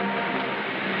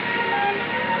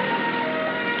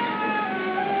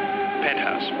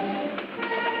 Penthouse.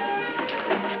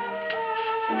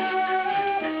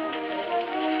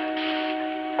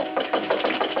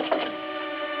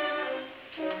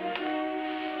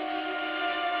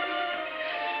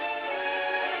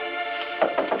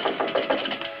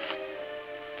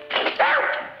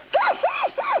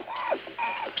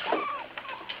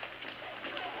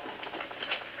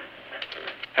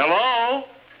 Hello?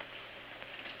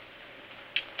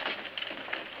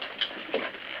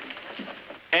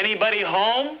 Anybody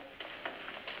home?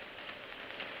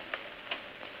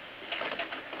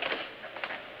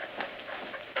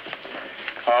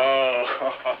 Oh,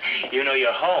 you know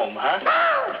you're home, huh?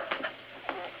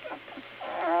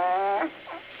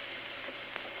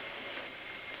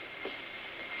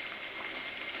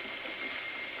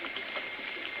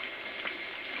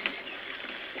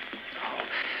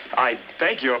 I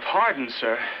beg your pardon,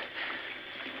 sir.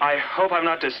 I hope I'm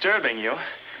not disturbing you.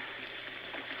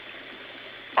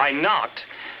 I knocked.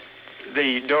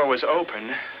 The door was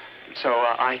open, so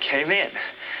I came in.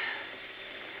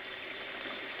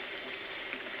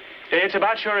 It's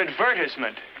about your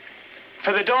advertisement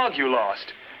for the dog you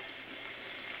lost.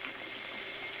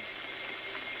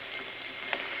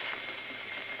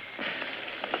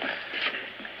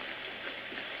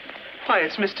 Why,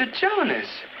 it's Mr. Jonas.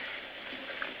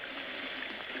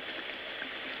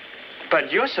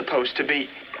 But you're supposed to be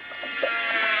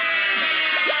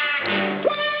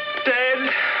dead.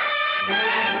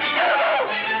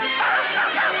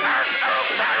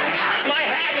 My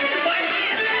hat!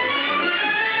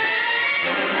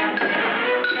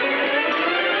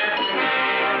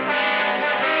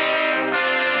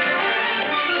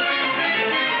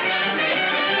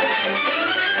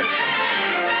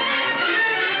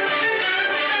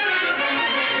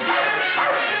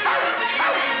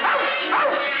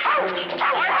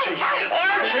 My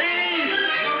Archie!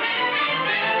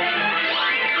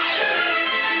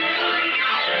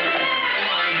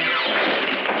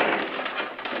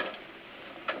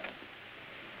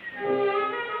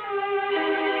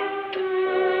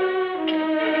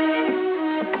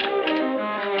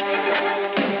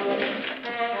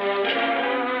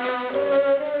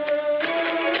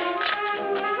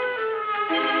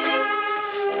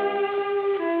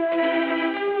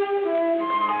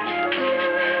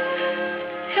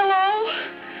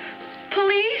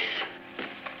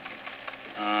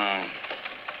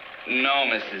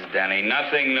 Mrs. Denny.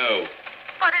 Nothing new.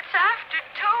 But it's after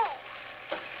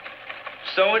 2.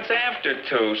 So it's after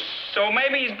 2. So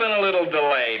maybe he's been a little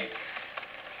delayed.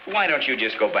 Why don't you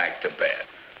just go back to bed?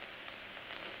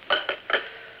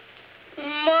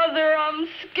 Mother, I'm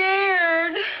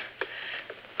scared.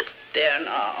 There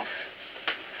now.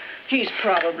 He's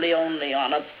probably only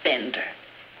on a bender.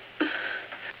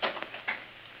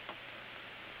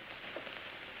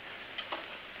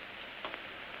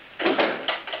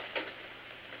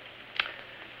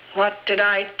 What did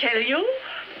I tell you?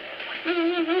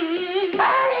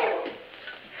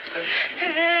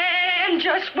 And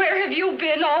just where have you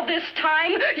been all this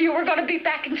time? You were going to be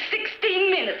back in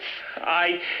 16 minutes.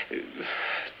 I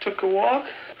took a walk.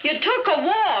 You took a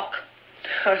walk?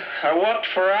 I walked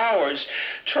for hours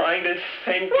trying to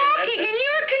think. Walking in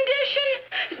your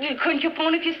condition? Couldn't you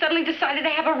phone if you suddenly decided to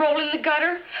have a roll in the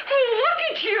gutter? Oh, look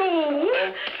at you.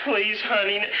 Oh, please,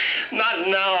 honey, not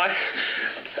now.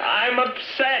 I'm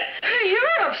upset.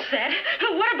 You're upset?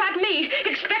 What about me?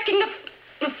 Expecting the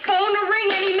phone to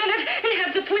ring any minute and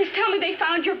have the police tell me they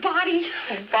found your body?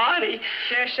 Body?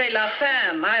 Cherchez la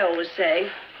femme, I always say.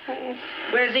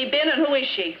 Where's he been and who is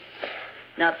she?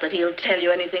 Not that he'll tell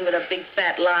you anything but a big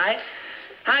fat lie.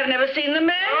 I've never seen the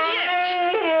man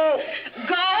yet.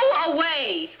 Go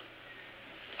away.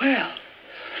 Well,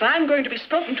 if I'm going to be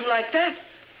spoken to like that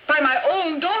by my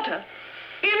own daughter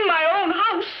in my own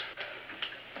house,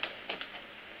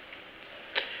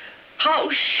 how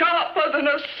sharper than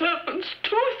a serpent's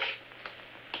tooth.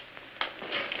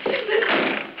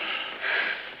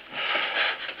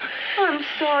 I'm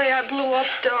sorry I blew up,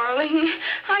 darling.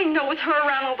 I know with her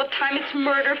around all the time, it's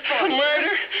murder for you.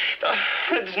 Murder?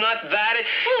 It's not that.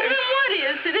 Well, then what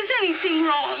is it? Is anything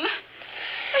wrong?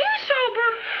 Are you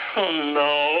sober? Oh,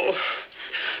 no.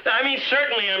 I mean,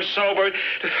 certainly I'm sober.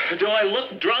 Do I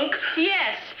look drunk?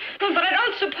 Yes. But I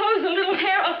don't suppose a little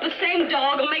hair off the same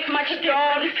dog will make much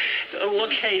difference.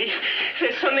 Look, Katie,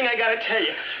 there's something I gotta tell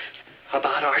you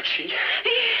about Archie.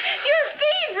 You're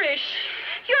feverish.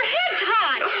 Your head's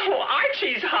hot. Oh,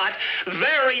 Archie's hot.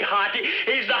 Very hot.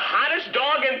 He's the hottest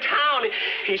dog in town.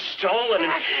 He's stolen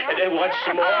and wants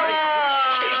some more.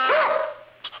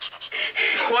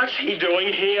 What's he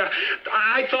doing here?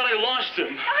 I thought I lost him.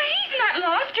 Oh, he's not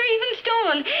lost or even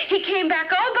stolen. He came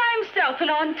back all by himself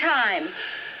and on time.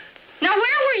 Now,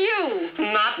 where were you?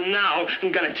 Not now.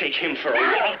 I'm gonna take him for a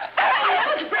walk.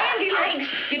 Oh, those brandy legs.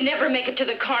 You'd never make it to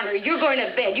the corner. You're going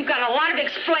to bed. You've got a lot of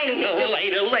explaining to do.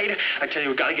 Later. I tell you,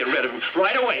 we've got to get rid of him.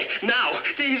 Right away. Now.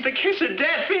 He's the kiss of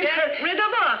death. Get rid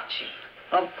of Archie.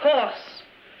 Of course.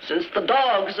 Since the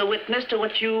dog's a witness to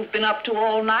what you've been up to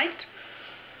all night.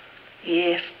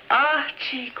 If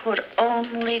Archie could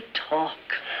only talk.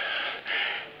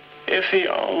 If he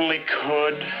only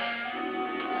could.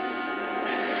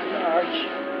 Archie.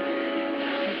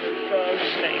 The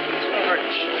dog's name is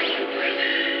Archie.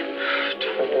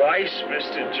 Twice,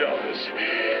 Mr. Jones.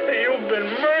 You've been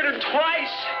murdered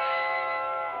twice.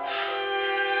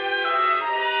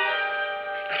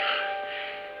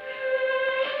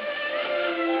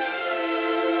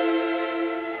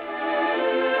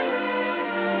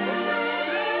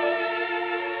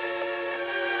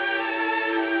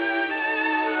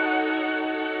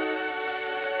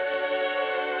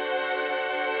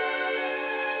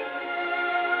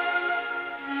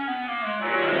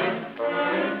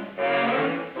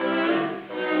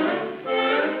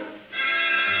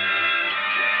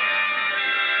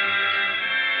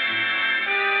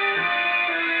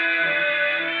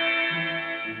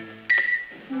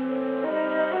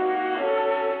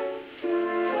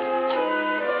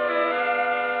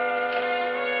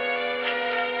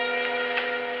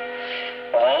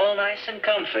 Nice and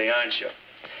comfy, aren't you?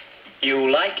 You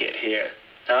like it here,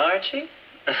 Archie?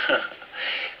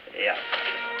 Yeah.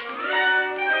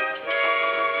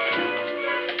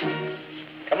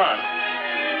 Come on.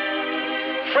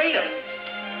 Freedom.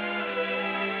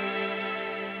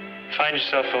 Find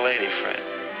yourself a lady friend.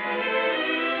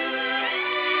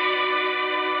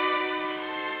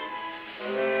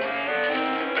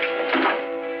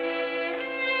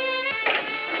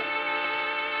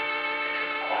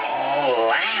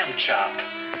 Chop.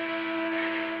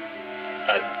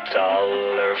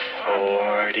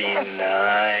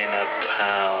 $1.49 a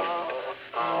pound.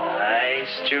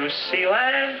 Nice juicy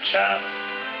lamb chop.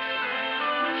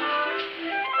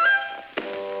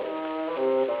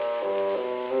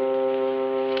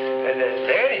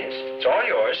 There it is. It's all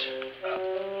yours.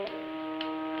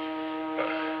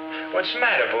 What's the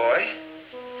matter, boy?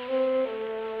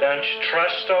 Don't you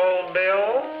trust old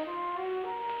Bill?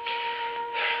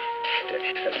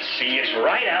 See, it's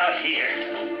right out here.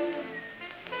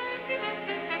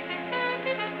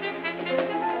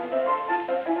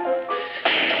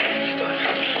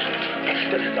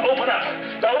 Open up.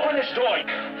 Open this door.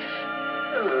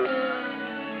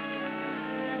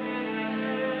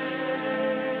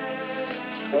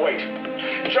 Wait.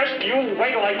 Just you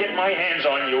wait till I get my hands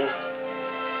on you.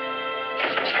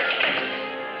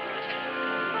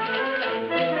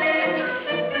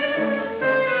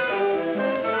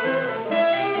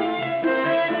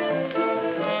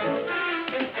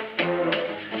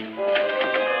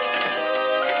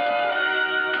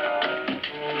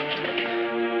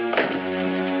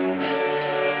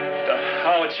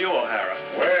 It's you, O'Hara.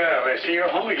 Well, I see you're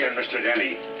home again, Mr.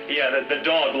 Denny. Yeah, the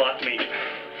dog locked me.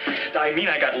 I mean,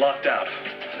 I got locked out.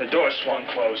 The door swung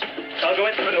closed. I'll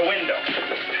go in through the window.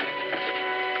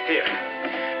 Here,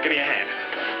 give me a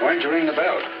hand. Why didn't you ring the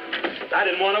bell? I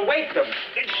didn't want to wake them.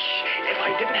 If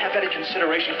I didn't have any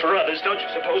consideration for others, don't you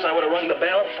suppose I would have rung the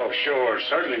bell? Oh, sure.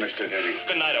 Certainly, Mr. Denny.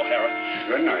 Good night, O'Hara.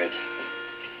 Good night.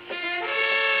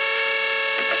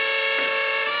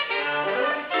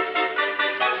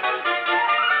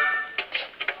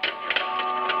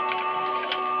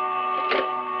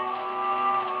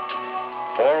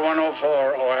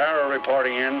 O'Hara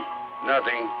reporting in.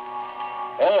 Nothing.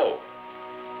 Oh.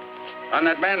 On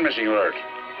that man missing alert.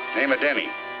 Name of Denny.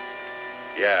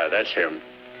 Yeah, that's him.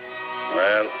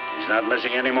 Well, he's not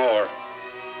missing anymore.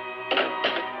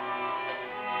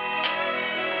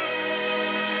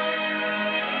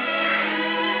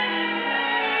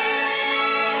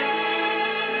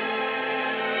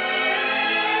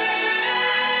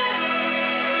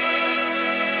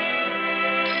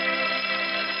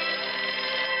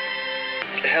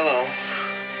 Hello.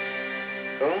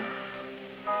 Who?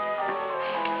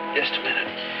 Just a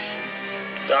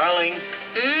minute. Darling.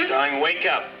 Darling, wake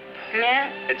up.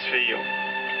 Yeah? It's for you.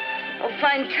 Oh,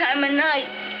 fine time of night.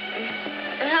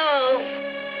 Hello.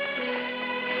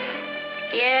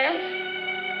 Yes?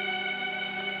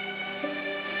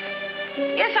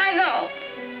 Yes, I know.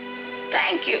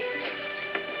 Thank you.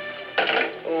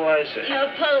 Who was it? Your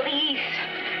police.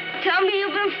 Tell me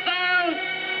you've been found.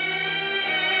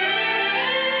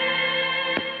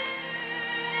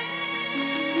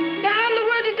 How in the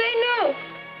world did they know?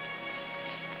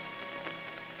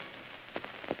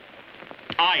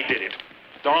 I did it.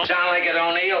 Don't sound like it,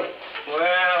 O'Neill. Well,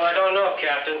 I don't know,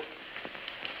 Captain.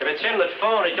 If it's him that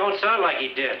phoned, it don't sound like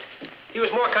he did. He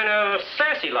was more kind of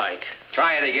sassy-like.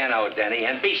 Try it again, O'Denny,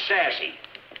 and be sassy.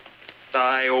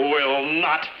 I will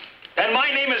not. And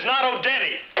my name is not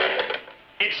O'Denny.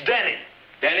 It's Denny.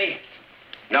 Denny?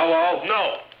 No O?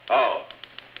 No. Oh.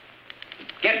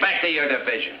 Get back to your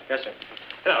division. Yes, sir.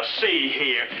 Now, see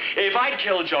here. If I'd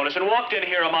killed Jonas and walked in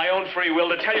here on my own free will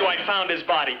to tell you I'd found his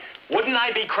body, wouldn't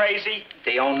I be crazy?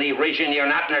 The only reason you're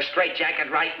not in a straitjacket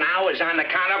right now is on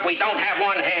account of we don't have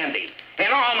one handy.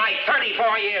 In all my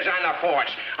 34 years on the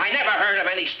force, I never heard of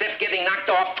any stiff getting knocked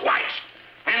off twice.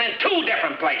 And in 2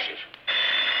 different places.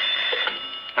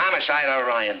 Homicide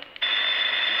Orion.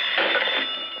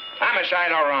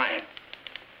 Homicide Orion.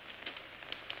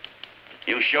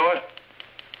 You sure?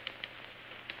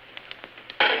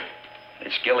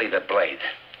 It's Gilly the Blade.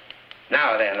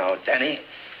 Now then, O'Denny.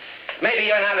 Maybe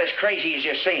you're not as crazy as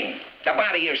you seem. The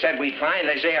body you said we'd find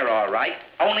is there, all right.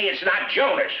 Only it's not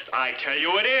Jonas. I tell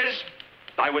you it is.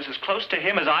 I was as close to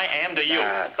him as I am to you.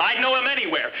 I'd know him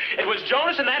anywhere. It was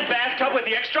Jonas in that bathtub with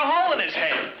the extra hole in his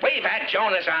head. We've had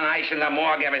Jonas on ice in the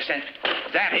morgue ever since.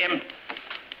 That him?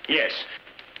 Yes.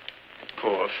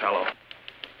 Poor fellow.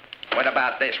 What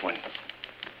about this one?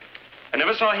 I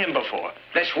never saw him before.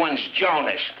 This one's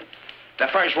Jonas. The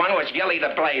first one was Gilly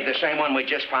the Blade, the same one we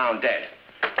just found dead.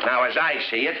 Now, as I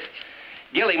see it,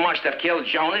 Gilly must have killed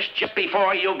Jonas just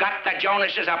before you got to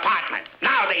Jonas's apartment.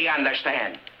 Now do you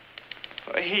understand?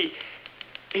 He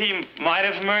might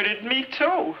have murdered me,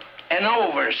 too. An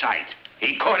oversight.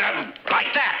 He could have,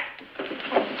 like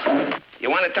that. You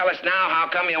want to tell us now how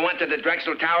come you went to the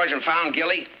Drexel Towers and found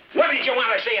Gilly? What did you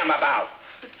want to see him about?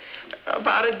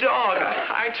 About a dog.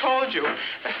 I told you.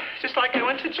 Just like I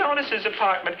went to Jonas's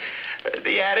apartment.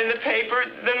 The ad in the paper,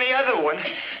 then the other one.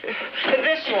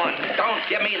 This one. Don't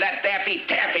give me that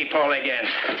daffy-taffy pull again.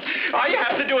 All you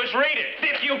have to do is read it,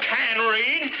 if you can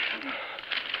read.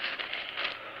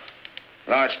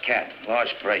 Lost cat,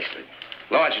 lost bracelet,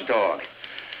 lost dog.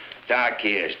 Dark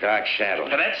ears, dark saddle.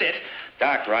 Now, that's it.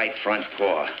 Dark right front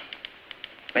paw.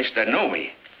 Mr.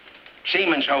 Noomy.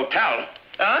 Seaman's Hotel.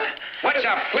 Huh? What's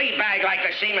a flea bag like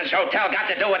the Seaman's Hotel got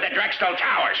to do with the Drexel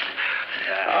Towers?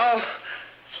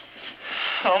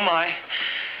 Oh, my.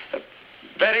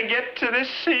 Better get to this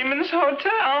Seaman's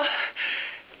Hotel.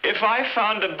 If I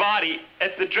found a body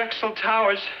at the Drexel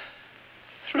Towers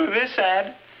through this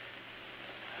ad,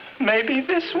 maybe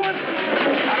this one.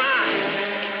 Come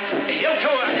on. You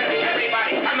two,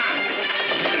 everybody, come on.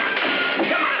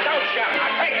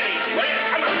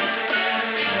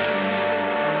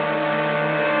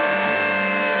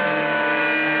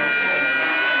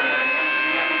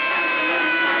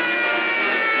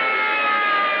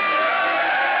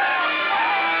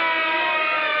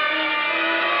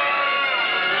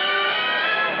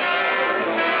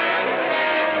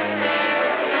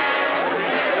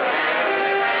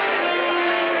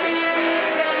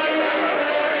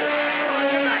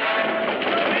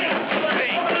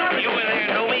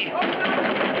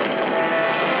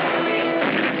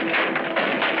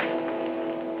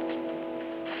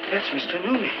 That's Mr.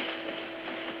 Noonan.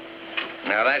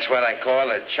 Now, that's what I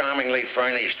call a charmingly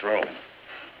furnished room.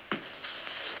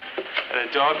 And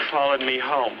a dog followed me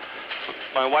home.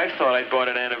 My wife thought I'd bought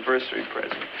an anniversary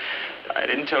present. I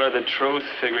didn't tell her the truth,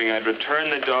 figuring I'd return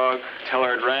the dog, tell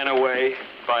her it ran away,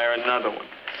 buy her another one.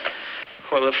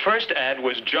 Well, the first ad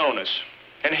was Jonas,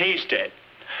 and he's dead.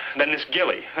 Then this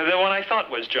Gilly, the one I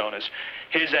thought was Jonas.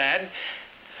 His ad,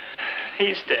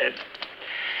 he's dead.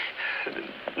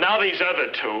 Now these other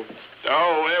two.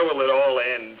 Oh, where will it all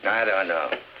end? I don't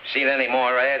know. Seen any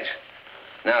more ads?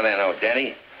 Now then, oh,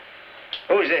 Denny.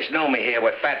 Who's this know me here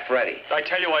with Fat Freddy? I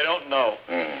tell you, I don't know.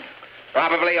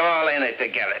 Probably all in it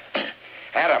together.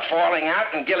 Had a falling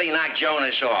out and Gilly knocked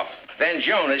Jonas off. Then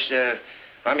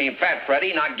Fat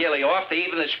Freddy knocked Gilly off to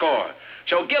even the score.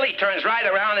 So Gilly turns right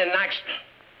around and knocks...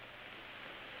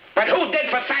 But who did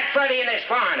for Fat Freddy and this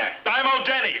foreigner? I'm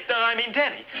Denny.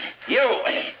 Denny. You.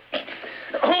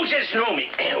 Who's this Noomy?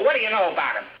 What do you know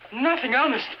about him? Nothing,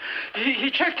 honest.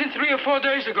 He checked in 3 or 4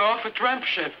 days ago off a tramp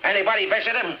ship. Anybody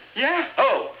visit him? Yeah.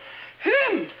 Who?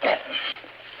 Him.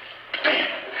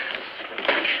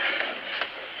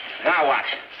 Now what?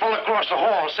 Fell across the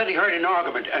hall, said he heard an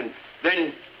argument, and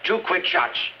then 2 quick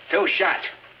shots. 2 shots.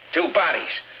 2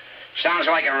 bodies. Sounds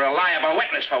like a reliable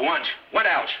witness for once. What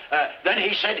else? Then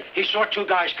he said he saw 2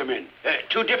 guys come in.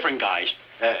 2 different guys.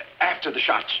 After the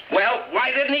shots. Well,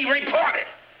 why didn't he report it?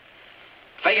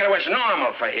 Figured it was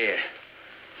normal for here.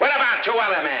 What about 2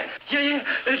 other men? Yeah.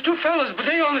 There's 2 fellas, but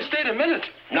they only stayed a minute.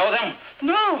 Know them?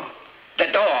 No.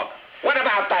 The dog. What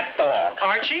about that dog?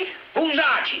 Archie? Who's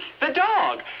Archie? The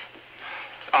dog.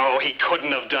 Oh, he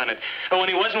couldn't have done it. And when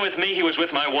he wasn't with me, he was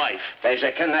with my wife. There's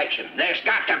a connection. There's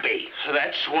got to be.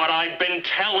 That's what I've been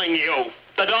telling you.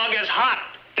 The dog is hot.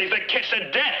 He's the kiss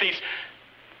of death.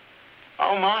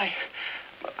 Oh,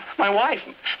 my wife,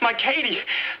 my Katie,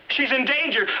 she's in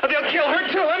danger. They'll kill her,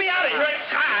 too. Let me out of here.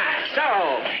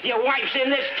 So, your wife's in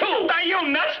this, too. Are you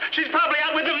nuts? She's probably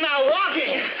out with him now,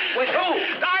 walking. With who?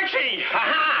 Archie.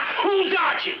 Aha! Who's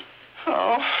Archie?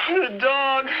 Oh, the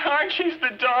dog. Archie's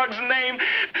the dog's name.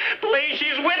 Please,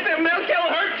 she's with him. They'll kill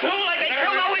her, too, like they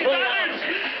killed all these others.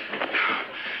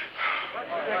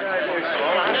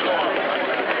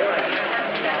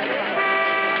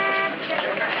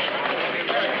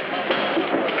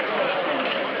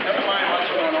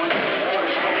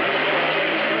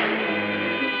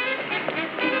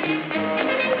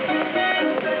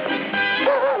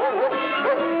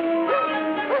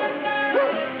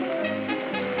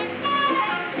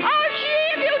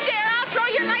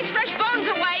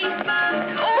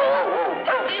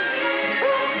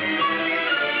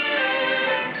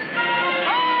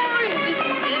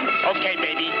 Okay,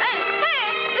 baby.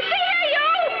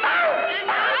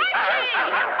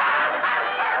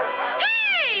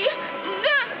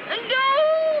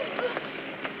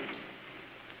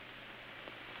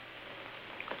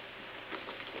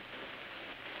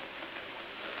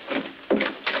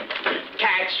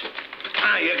 Cats.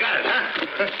 Ah, you got it, huh?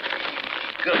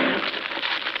 Good.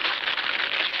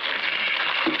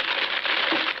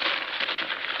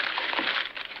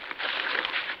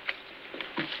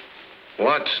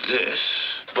 What's this?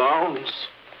 Bones.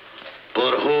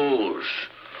 But whose?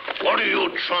 What are you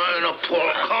trying to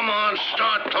pull? Come on,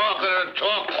 start talking and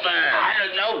talk fast. I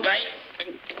don't know, Beck.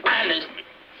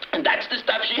 And that's the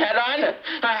stuff she had on.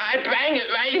 I bang it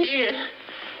right here.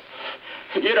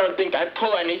 You don't think I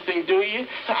pull anything, do you?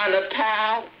 On a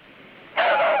pal?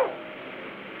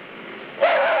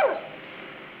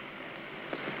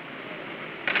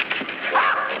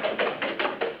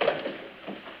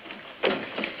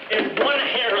 If one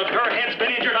hair of her head's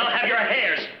been injured, I'll have your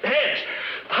heads,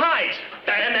 hides,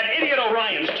 and that idiot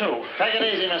Orion's, too. Take it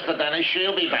easy, Mr. Denny.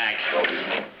 She'll be back.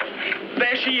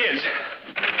 There she is.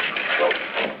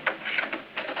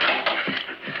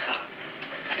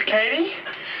 Katie?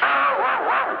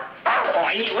 Oh,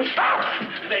 I knew it.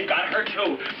 They got her,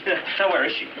 too. Now, where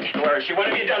is she? What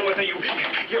have you done with her?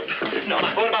 No,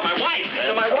 what about my wife?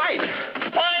 My wife.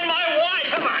 Find my wife.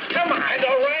 Come on. And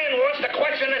Orion wants to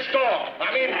question this door.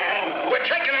 I mean, we're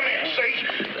taking him in, see?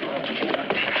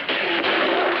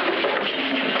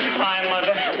 Hi,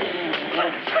 Mother. What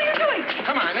are you doing?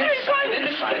 Come on, inside.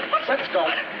 Let's go.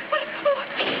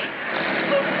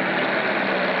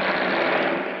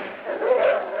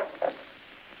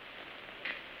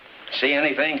 See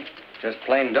anything? Just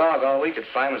plain dog. All we could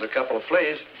find was a couple of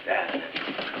fleas.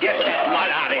 Get that mud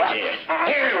out of here.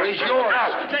 Here, he's yours.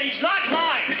 He's not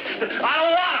mine. I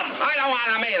don't want him. I don't want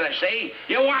him either, see?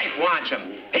 Your wife wants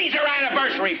him. He's her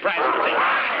anniversary present.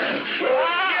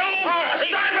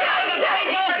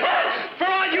 For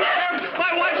all you care,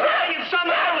 my wife's lying in some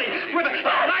alley with a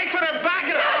knife in her back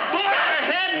and a bullet in her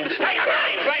head.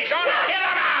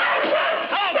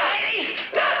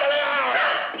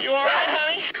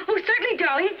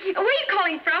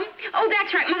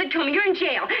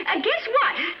 Bill. Guess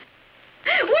what?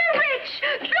 We're rich.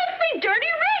 Filthy, dirty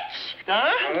rich.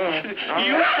 Huh?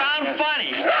 You sound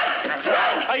funny.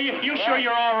 Are you sure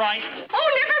you're all right? Oh,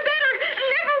 never better.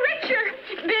 Never richer.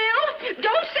 Bill,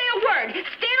 don't say a word.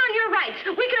 Stand on your rights.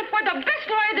 We can afford the best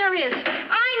lawyer there is.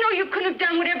 I know you couldn't have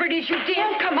done whatever it is you did.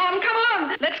 Oh, come on, come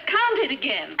on. Let's count it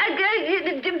again.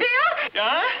 Bill?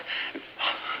 Huh?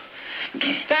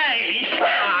 Hey,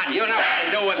 you know what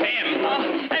to do with him.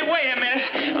 Oh, hey, wait a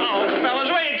minute. Oh, fellas,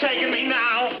 where are you taking me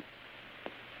now?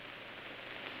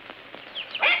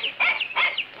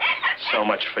 So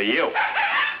much for you.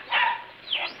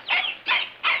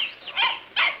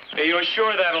 Are you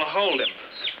sure that'll hold him?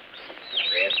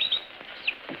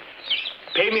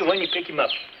 Pay me when you pick him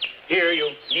up. Here,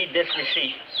 you'll need this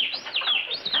receipt.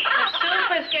 The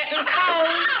soup's getting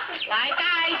cold. Like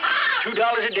ice.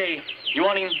 $2 a day. You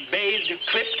want him bathed,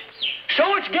 clipped?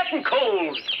 So it's getting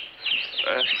cold.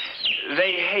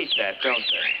 They hate that, don't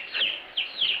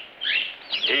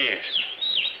they? Yes.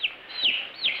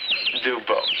 Do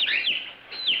both.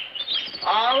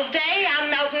 All day I'm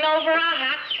melting over a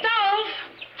hot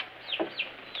stove.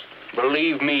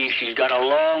 Believe me, she's got a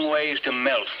long ways to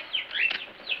melt.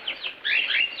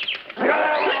 Shut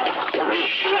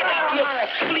up, you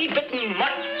flea-bitten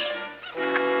mutt.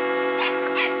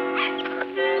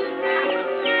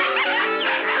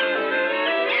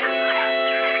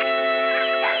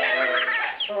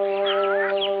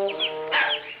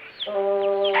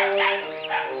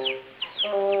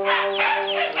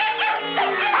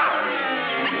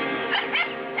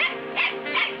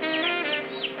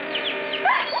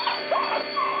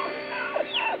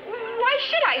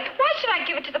 Why should I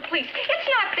give it to the police? It's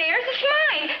not theirs. It's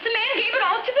mine. The man gave it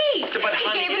all to me. But, he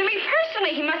honey, gave it to me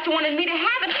personally. He must have wanted me to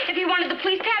have it. If he wanted the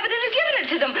police to have it, he'd have given it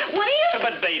to them. Wouldn't he?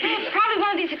 But, baby... It's probably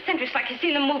one of these eccentrics like you see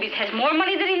in the movies. Has more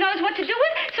money than he knows what to do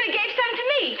with, so he gave some to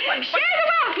me. Share the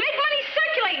wealth. Make money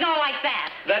circulate and all like that.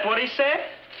 That what he said?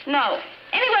 No.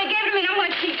 Anyway, he gave it to me, and I'm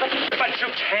going to keep it. But you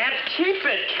can't keep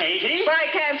it, Katie.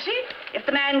 Why can't she? If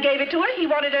the man gave it to her, he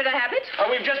wanted her to have it. Oh,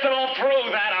 we've just been all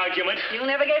through that argument. You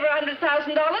never gave her $100,000?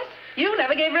 You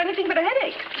never gave her anything but a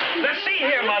headache. Now, see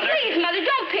here, Mother. Please, Mother,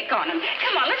 don't pick on him.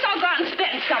 Come on, let's all go out and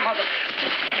spend some of it.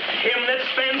 Him that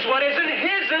spends what isn't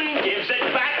his and gives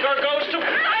it back or goes to...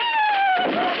 Bill!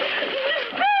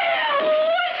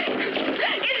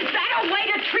 Is that a way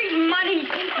to treat money?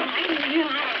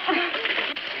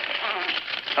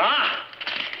 Ah!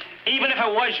 Even if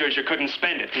it was yours, you couldn't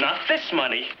spend it. Not this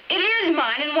money. It is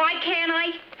mine, and why can't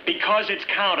I? Because it's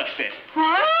counterfeit.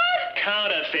 What?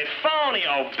 Counterfeit. Phony.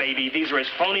 Oh, baby, these are as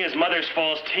phony as mother's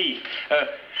false teeth.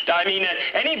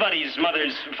 Anybody's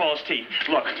mother's false teeth.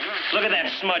 Look at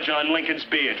that smudge on Lincoln's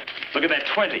beard. Look at that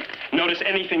 20. Notice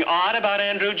anything odd about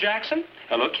Andrew Jackson?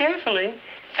 Now, look carefully.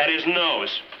 At his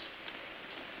nose.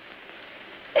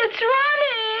 It's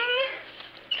running.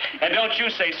 And don't you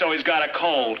say so, he's got a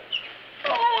cold.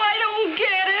 Oh, I don't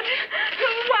get it.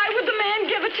 Why would the man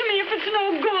give it to me if it's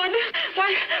no good?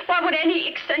 Why would any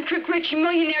eccentric rich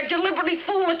millionaire deliberately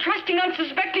fool a trusting,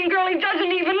 unsuspecting girl he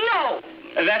doesn't even know?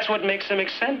 That's what makes him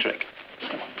eccentric.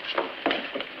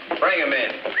 Bring him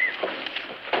in.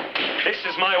 This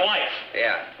is my wife.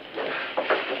 Yeah.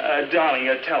 Darling,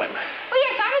 tell him. Oh,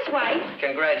 yes, I'm his wife.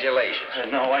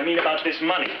 Congratulations. No, I mean about this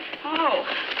money. Oh.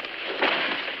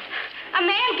 A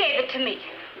man gave it to me.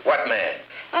 What man?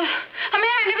 A man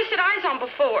I never set eyes on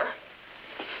before.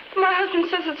 My husband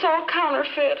says it's all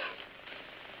counterfeit.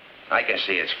 I can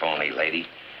see it's phony, lady.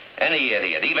 Any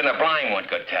idiot, even a blind one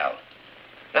could tell.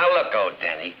 Now, look, old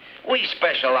Denny, we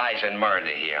specialize in murder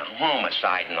here,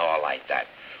 homicide and all like that.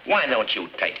 Why don't you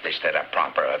take this to the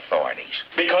proper authorities?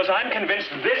 Because I'm convinced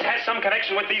this has some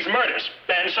connection with these murders.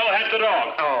 And so has the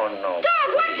dog. Oh, no. Dog?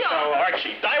 What dog? Oh,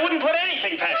 Archie, I wouldn't put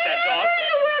anything past that dog. What in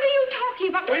the world are you talking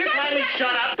about? Will you kindly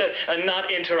shut up and not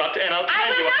interrupt, and I'll tell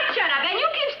you... I will not shut up, and you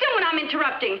keep still when I'm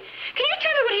interrupting. Can you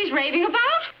tell me what he's raving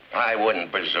about? I wouldn't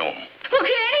presume. Well,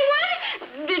 can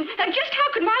anyone? Just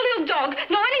how could my little dog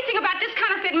know anything about this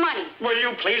counterfeit money? Will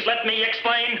you please let me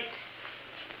explain?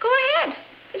 Go ahead.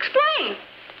 Explain.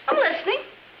 I'm listening.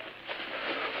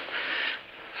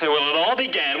 Well, it all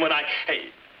began when I...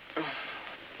 Hey...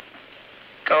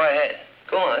 Go ahead.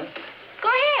 Go on. Go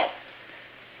ahead.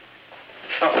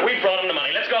 Oh, we brought him the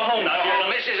money. Let's go home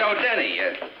now. Mrs. O'Denny,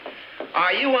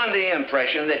 are you under the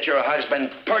impression that your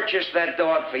husband purchased that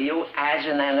dog for you as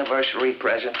an anniversary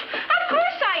present? Of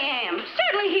course I am.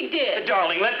 Certainly he did.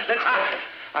 Darling, let's...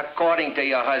 According to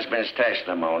your husband's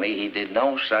testimony, he did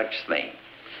no such thing.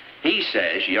 He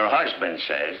says, your husband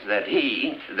says, that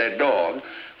he, the dog,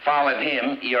 followed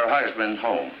him, your husband,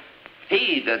 home.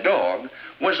 He, the dog,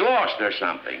 was lost or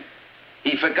something.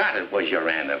 He forgot it was your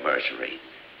anniversary.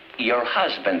 Your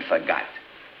husband forgot,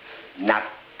 not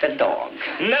the dog.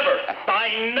 Never.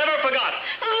 I never forgot.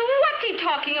 What's he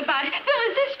talking about? Bill,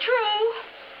 is this true?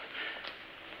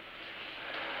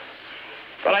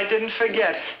 But I didn't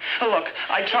forget. Look,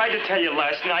 I tried to tell you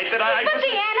last night that I... But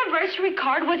the anniversary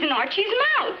card was in Archie's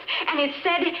mouth. And it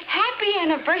said, Happy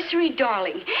Anniversary,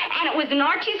 darling. And it was in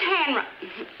Archie's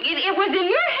handwriting. It was in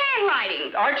your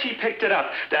handwriting. Archie picked it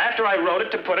up after I wrote it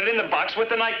to put it in the box with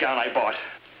the nightgown I bought.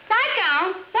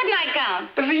 Nightgown? What nightgown?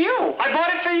 For you. I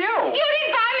bought it for you. You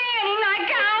didn't buy me any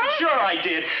nightgown. Sure I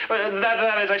did.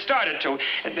 That is, I started to.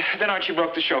 Then Archie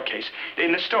broke the showcase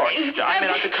in the store. I made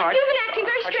out the card. You've been acting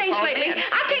very strange lately.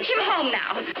 I'll take him home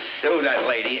now. Do that,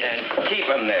 lady, and keep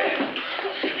him there.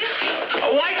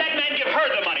 Why'd that man give her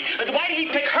the money? Why did he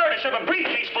pick her to shove a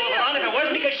briefcase full of it on if it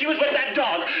wasn't because she was with that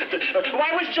dog?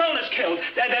 Why was Jonas killed?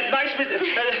 That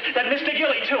Mr.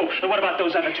 Gilly, too. What about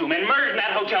those other two men murdered in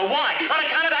that hotel? Why? On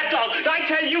account of that dog. I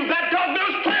tell you, that dog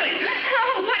knows plenty.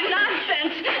 Oh, what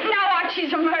nonsense. Now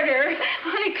Archie's a murderer.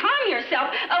 Honey, calm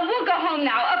yourself. We'll go home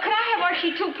now. Can I have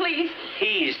Archie, too, please?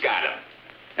 He's got him.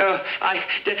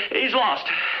 He's lost.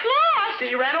 Lost?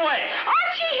 He ran away.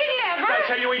 Archie, he never. I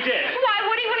tell you he did. Why,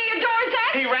 would he when he adores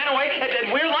us? He ran away,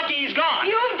 and we're lucky he's gone.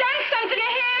 You've done something to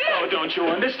him. Oh, don't you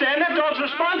understand? That dog's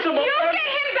responsible. You get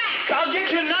him back. I'll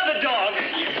get you another dog.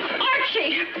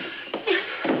 Archie.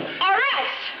 Or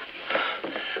else.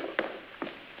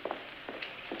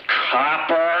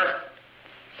 Copper.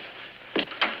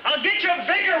 I'll get you a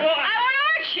bigger one. I want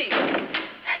Archie.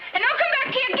 And I'll come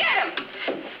back here and get him.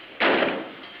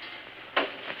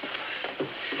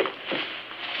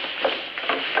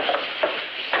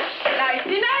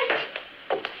 Nighty night.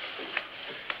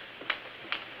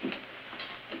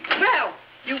 Well,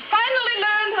 you finally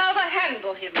learned how to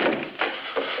handle him.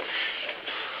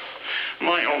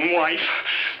 My own wife.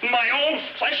 My own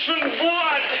flesh and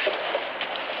blood.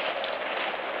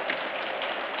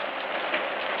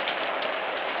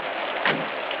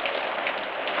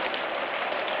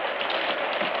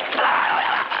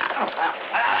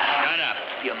 Shut up,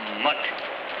 you mutt.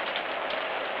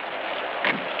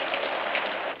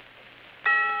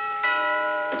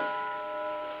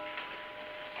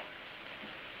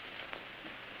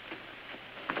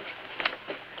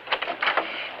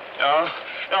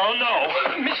 Oh,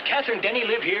 no. Miss Catherine Denny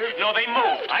live here? No, they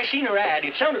moved. I seen her ad.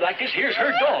 It sounded like this here's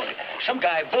her dog. Some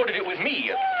guy boarded it with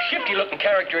me. A shifty-looking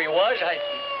character he was.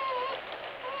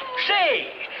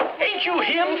 Say, ain't you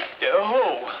him?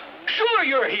 Who? Sure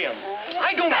you're him.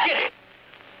 I don't get it.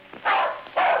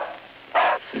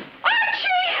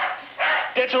 Archie!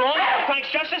 It's wrong. Thanks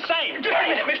just the same. Just a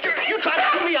minute, mister. You trying to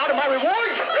pull me out of my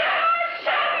reward?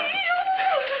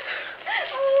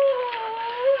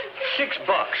 $6.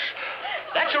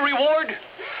 That's a reward?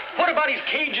 What about his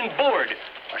cage and board?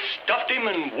 I stuffed him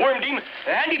and wormed him,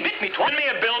 and he bit me twice. Send me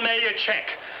a bill, mail you a check.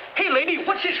 Hey, lady,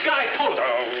 what's this guy pulling?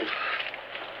 Oh.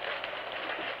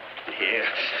 Here.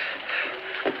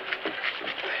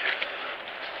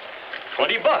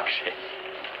 $20.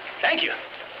 Thank you.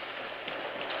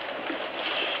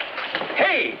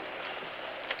 Hey!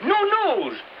 No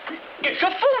nose! It's a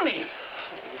phony!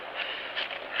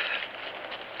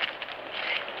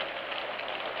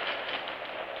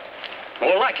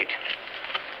 More like it.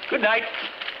 Good night.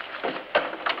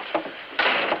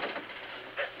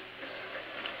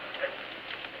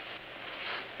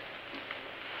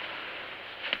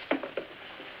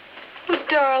 Oh,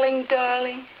 darling,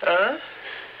 darling. Huh?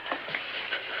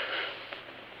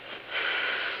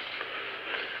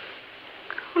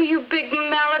 Oh, you big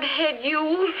mallet head,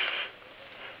 you.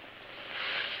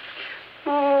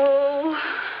 Oh,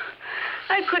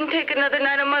 I couldn't take another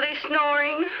night of Mother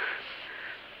snoring.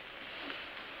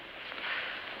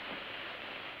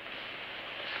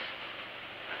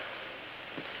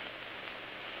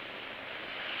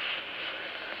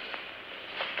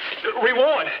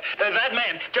 Reward. That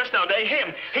man, just now,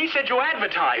 him. He said you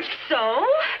advertised. So?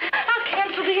 I'll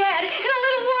cancel the ad in a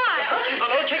little while.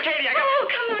 Hello, Katie, I got... Oh,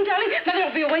 come on, darling. Mother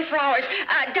will be away for hours.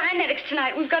 Dianetics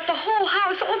tonight. We've got the whole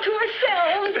house all to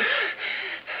ourselves.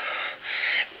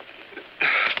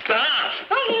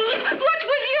 What's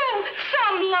with you?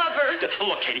 Some lover.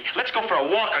 Look, Katie, let's go for a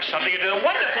walk or something. It's a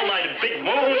wonderful night of big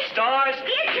moon, stars.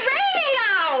 It's raining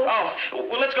now. Oh,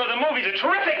 well, let's go to the movies. A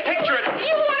terrific picture.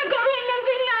 You want to go to a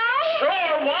movie now?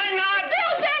 Sure, why not?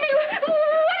 Bill, Benny, what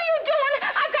are you doing?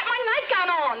 I've got my nightgown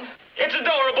on. It's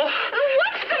adorable.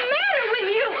 What's the matter with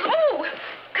you? Oh,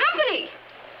 company.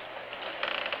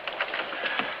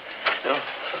 No.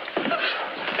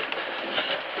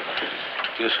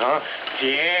 This, huh?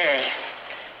 Yeah.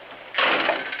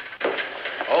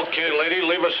 Okay, lady,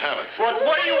 leave us have it. What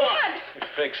do you want?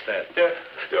 Fix that.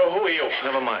 Who are you?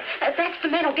 Never mind. That's the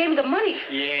man who gave me the money.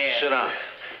 Yeah. Sit down.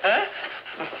 Huh?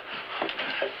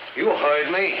 You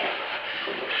heard me.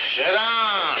 Sit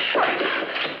down.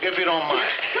 If you don't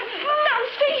mind. No,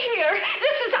 stay here.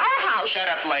 This is our house. Shut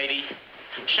up, lady.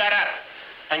 Shut up.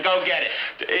 And go get it.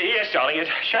 Yes, darling.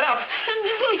 Shut up.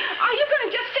 Are you going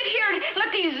to just sit here and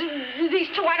let these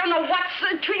two, I don't know what's,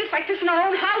 treat us like this in our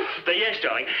own house? Yes,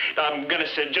 darling. I'm going to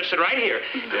just sit right here.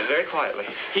 Very quietly.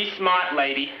 He's smart,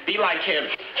 lady. Be like him.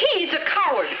 He's a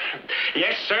coward.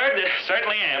 Yes, sir.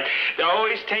 Certainly am. They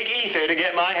always take ether to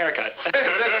get my haircut. Say, are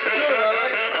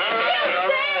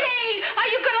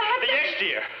you going to have to... Yes,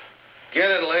 dear. Get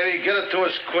it, lady. Get it to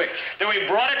us quick. Then we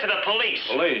brought it to the police.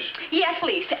 Police? Yes,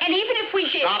 please. And even if we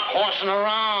did... Stop horsing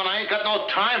around. I ain't got no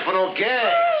time for no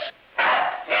gags.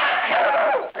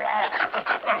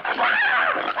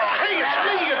 Hey, it's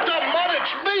me, you dumb mutt.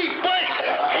 It's me, Beck.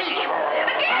 Hey.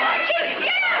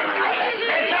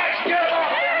 Get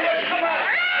off! Come on.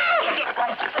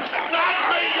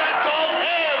 Not me, you dumb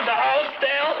ham. The house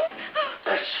down.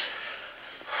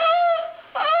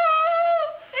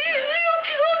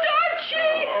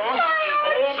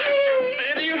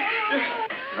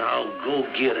 Now go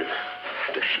get it.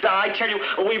 I tell you,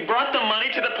 we brought the money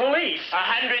to the police.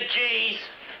 100 G's.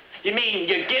 You mean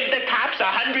you give the cops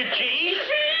 100 G's?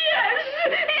 Yes,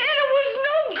 and it was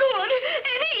no good.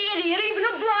 Any idiot, even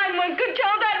a blind one, could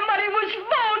tell that money was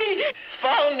phony.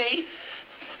 Phony?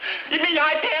 You mean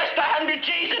I passed 100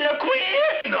 G's in the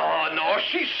queer? No,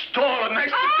 she stole it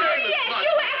next to David. Yes,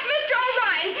 you asked Mr.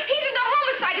 O'Ryan. He's in the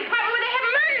homicide department where they have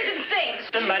murders and things.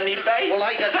 The money, babe? Well,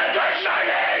 I got the money.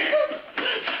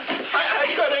 I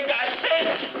could have got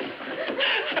pinched.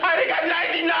 I'd have got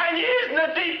 99 years in the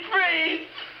deep freeze.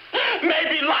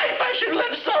 Maybe life I should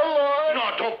live so long.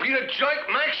 No, don't be a jerk,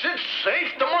 Max. It's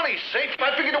safe. The money's safe.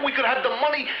 I figured that we could have the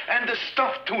money and the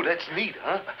stuff, too. That's neat,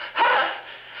 huh?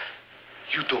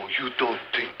 You don't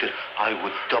think that I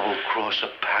would double-cross a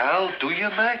pal, do you,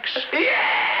 Max? Yeah!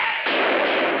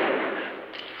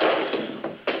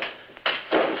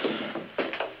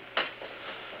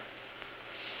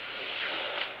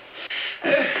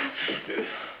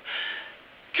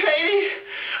 Katie!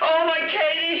 Oh, my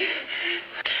Katie!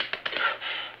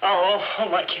 Oh,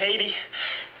 my Katie.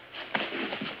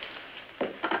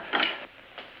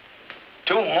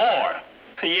 2 more.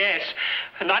 Yes,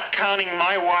 not counting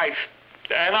my wife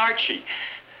and Archie.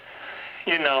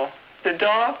 You know, the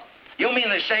dog. You mean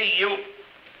to say you...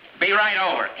 Be right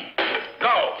over.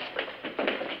 Go.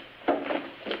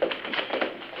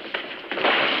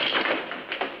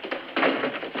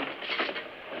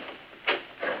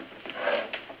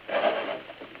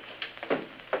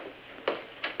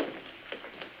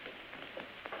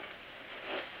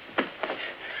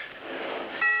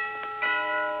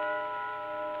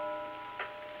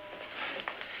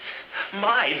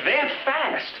 My, they're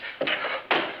fast.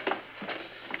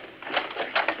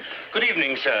 Good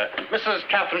evening, sir. Mrs.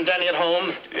 Catherine Denny at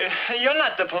home? You're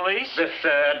not the police. This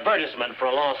advertisement for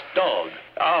a lost dog.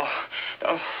 Oh,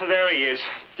 there he is.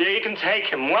 You can take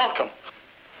him. Welcome.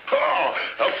 Oh,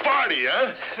 a party,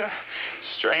 huh?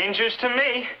 Strangers to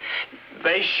me.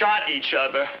 They shot each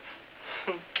other.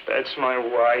 That's my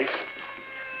wife.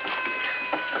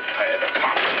 Hey, the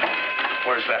cops.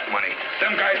 Where's that money?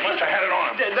 Them guys must have had it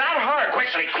on them. That hurt.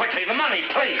 Quickly, the money,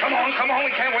 please. Come on,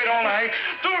 we can't wait all night.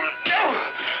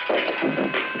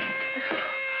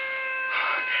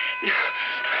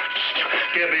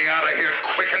 Get me out of here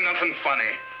quick and nothing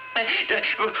funny. The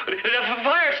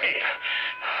fire escape.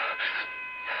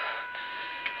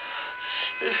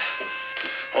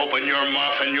 Open your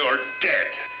mouth and you're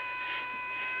dead.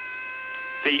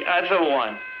 The other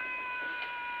one.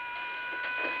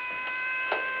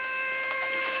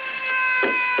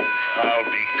 I'll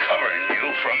be covering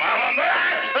you from out on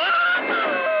that.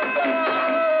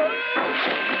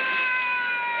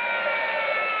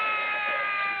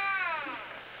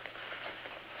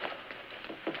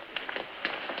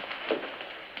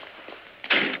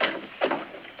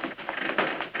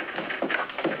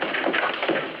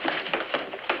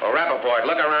 Oh, Rappaport,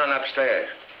 look around upstairs.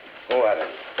 Go at it.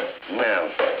 Now,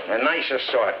 a nice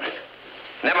assortment.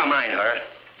 Never mind her.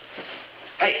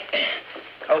 Hey,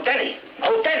 Denny.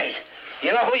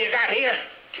 You know who you got here?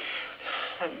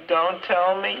 Don't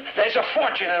tell me. There's a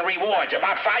fortune in rewards,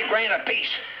 about $5,000 apiece.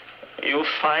 You'll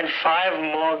find $5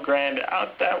 more grand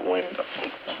out that window.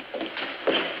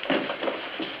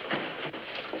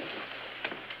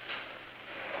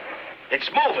 It's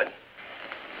moving.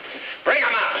 Bring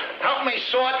 'em out. Help me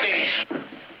sort these.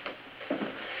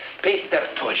 Pete the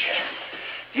Pusher.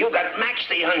 You got Max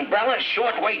the Umbrella,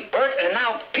 Shortweight Bert, and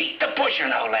now Pete the Pusher,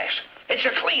 no less. It's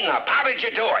a cleanup. How did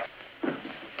you do it?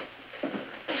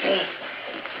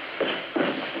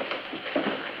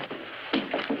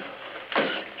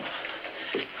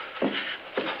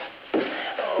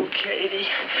 Oh, Katie.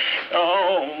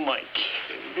 Oh, my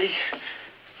Katie.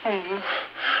 Oh.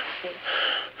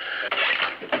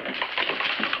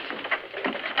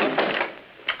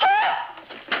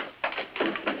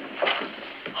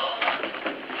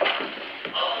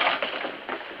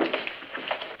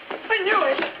 I knew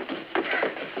it.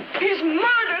 He's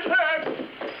murdered her.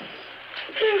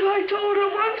 If I told her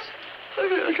once, I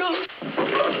told.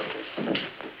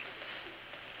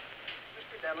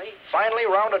 Mr. Denley finally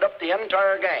rounded up the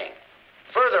entire gang.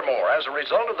 Furthermore, as a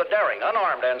result of the daring,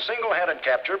 unarmed, and single-handed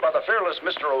capture by the fearless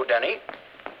Mr. O'Denny,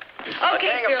 a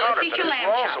gang of counterfeiters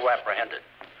were also apprehended.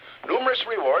 Numerous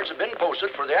rewards have been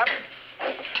posted for the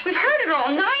We've heard it all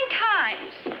 9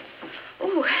 times.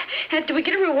 Oh, do we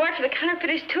get a reward for the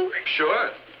counterfeiters, too?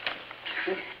 Sure.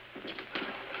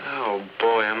 Oh,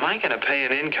 boy, am I going to pay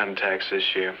an income tax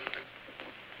this year?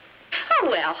 Oh,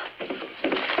 well.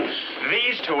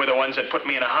 These two are the ones that put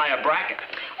me in a higher bracket.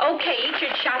 Okay, eat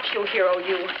your chops, you hero,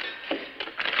 you.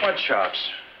 What chops?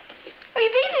 Oh,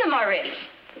 you've eaten them already.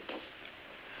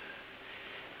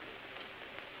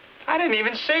 I didn't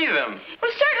even see them.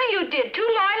 Well, certainly you did. 2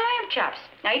 lamb chops.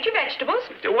 Now eat your vegetables.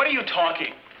 What are you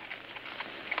talking?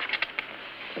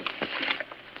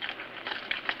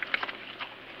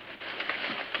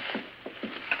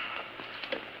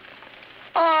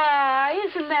 Aw,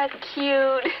 isn't that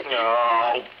cute?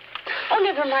 No. Oh,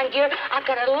 never mind, dear. I've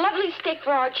got a lovely steak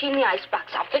for Archie in the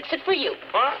icebox. I'll fix it for you.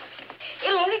 What?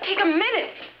 It'll only take a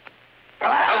minute.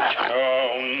 Ouch.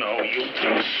 Oh, no, you...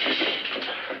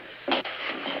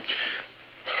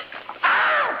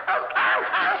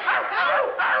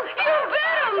 You bit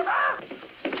him!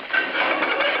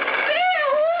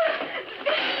 Bill!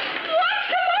 What's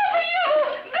come over you?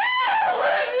 Bill!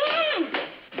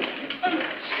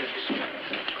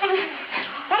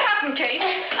 What happened, Kate?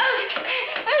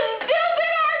 Bill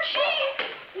bit Archie.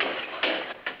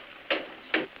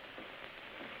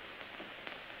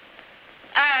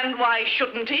 And why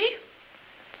shouldn't he?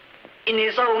 In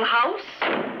his own house?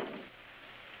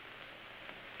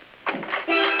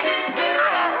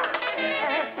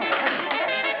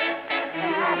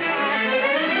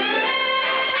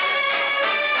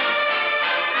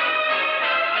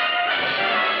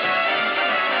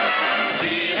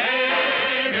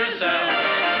 Behave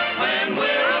yourself when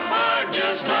we're apart.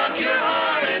 Just lock your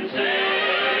heart and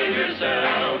save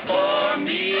yourself for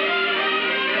me.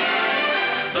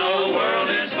 The world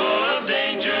is full of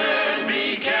dangers.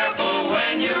 Be careful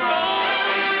when you're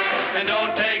wrong, and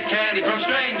don't take candy from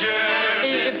strangers.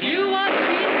 If you want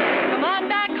peace, come on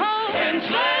back home.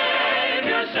 Enslave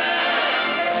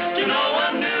yourself to no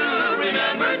one new.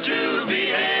 Remember to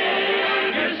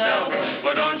behave yourself.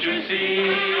 But don't you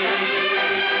see?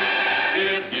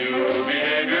 If you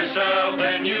behave yourself,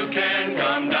 then you can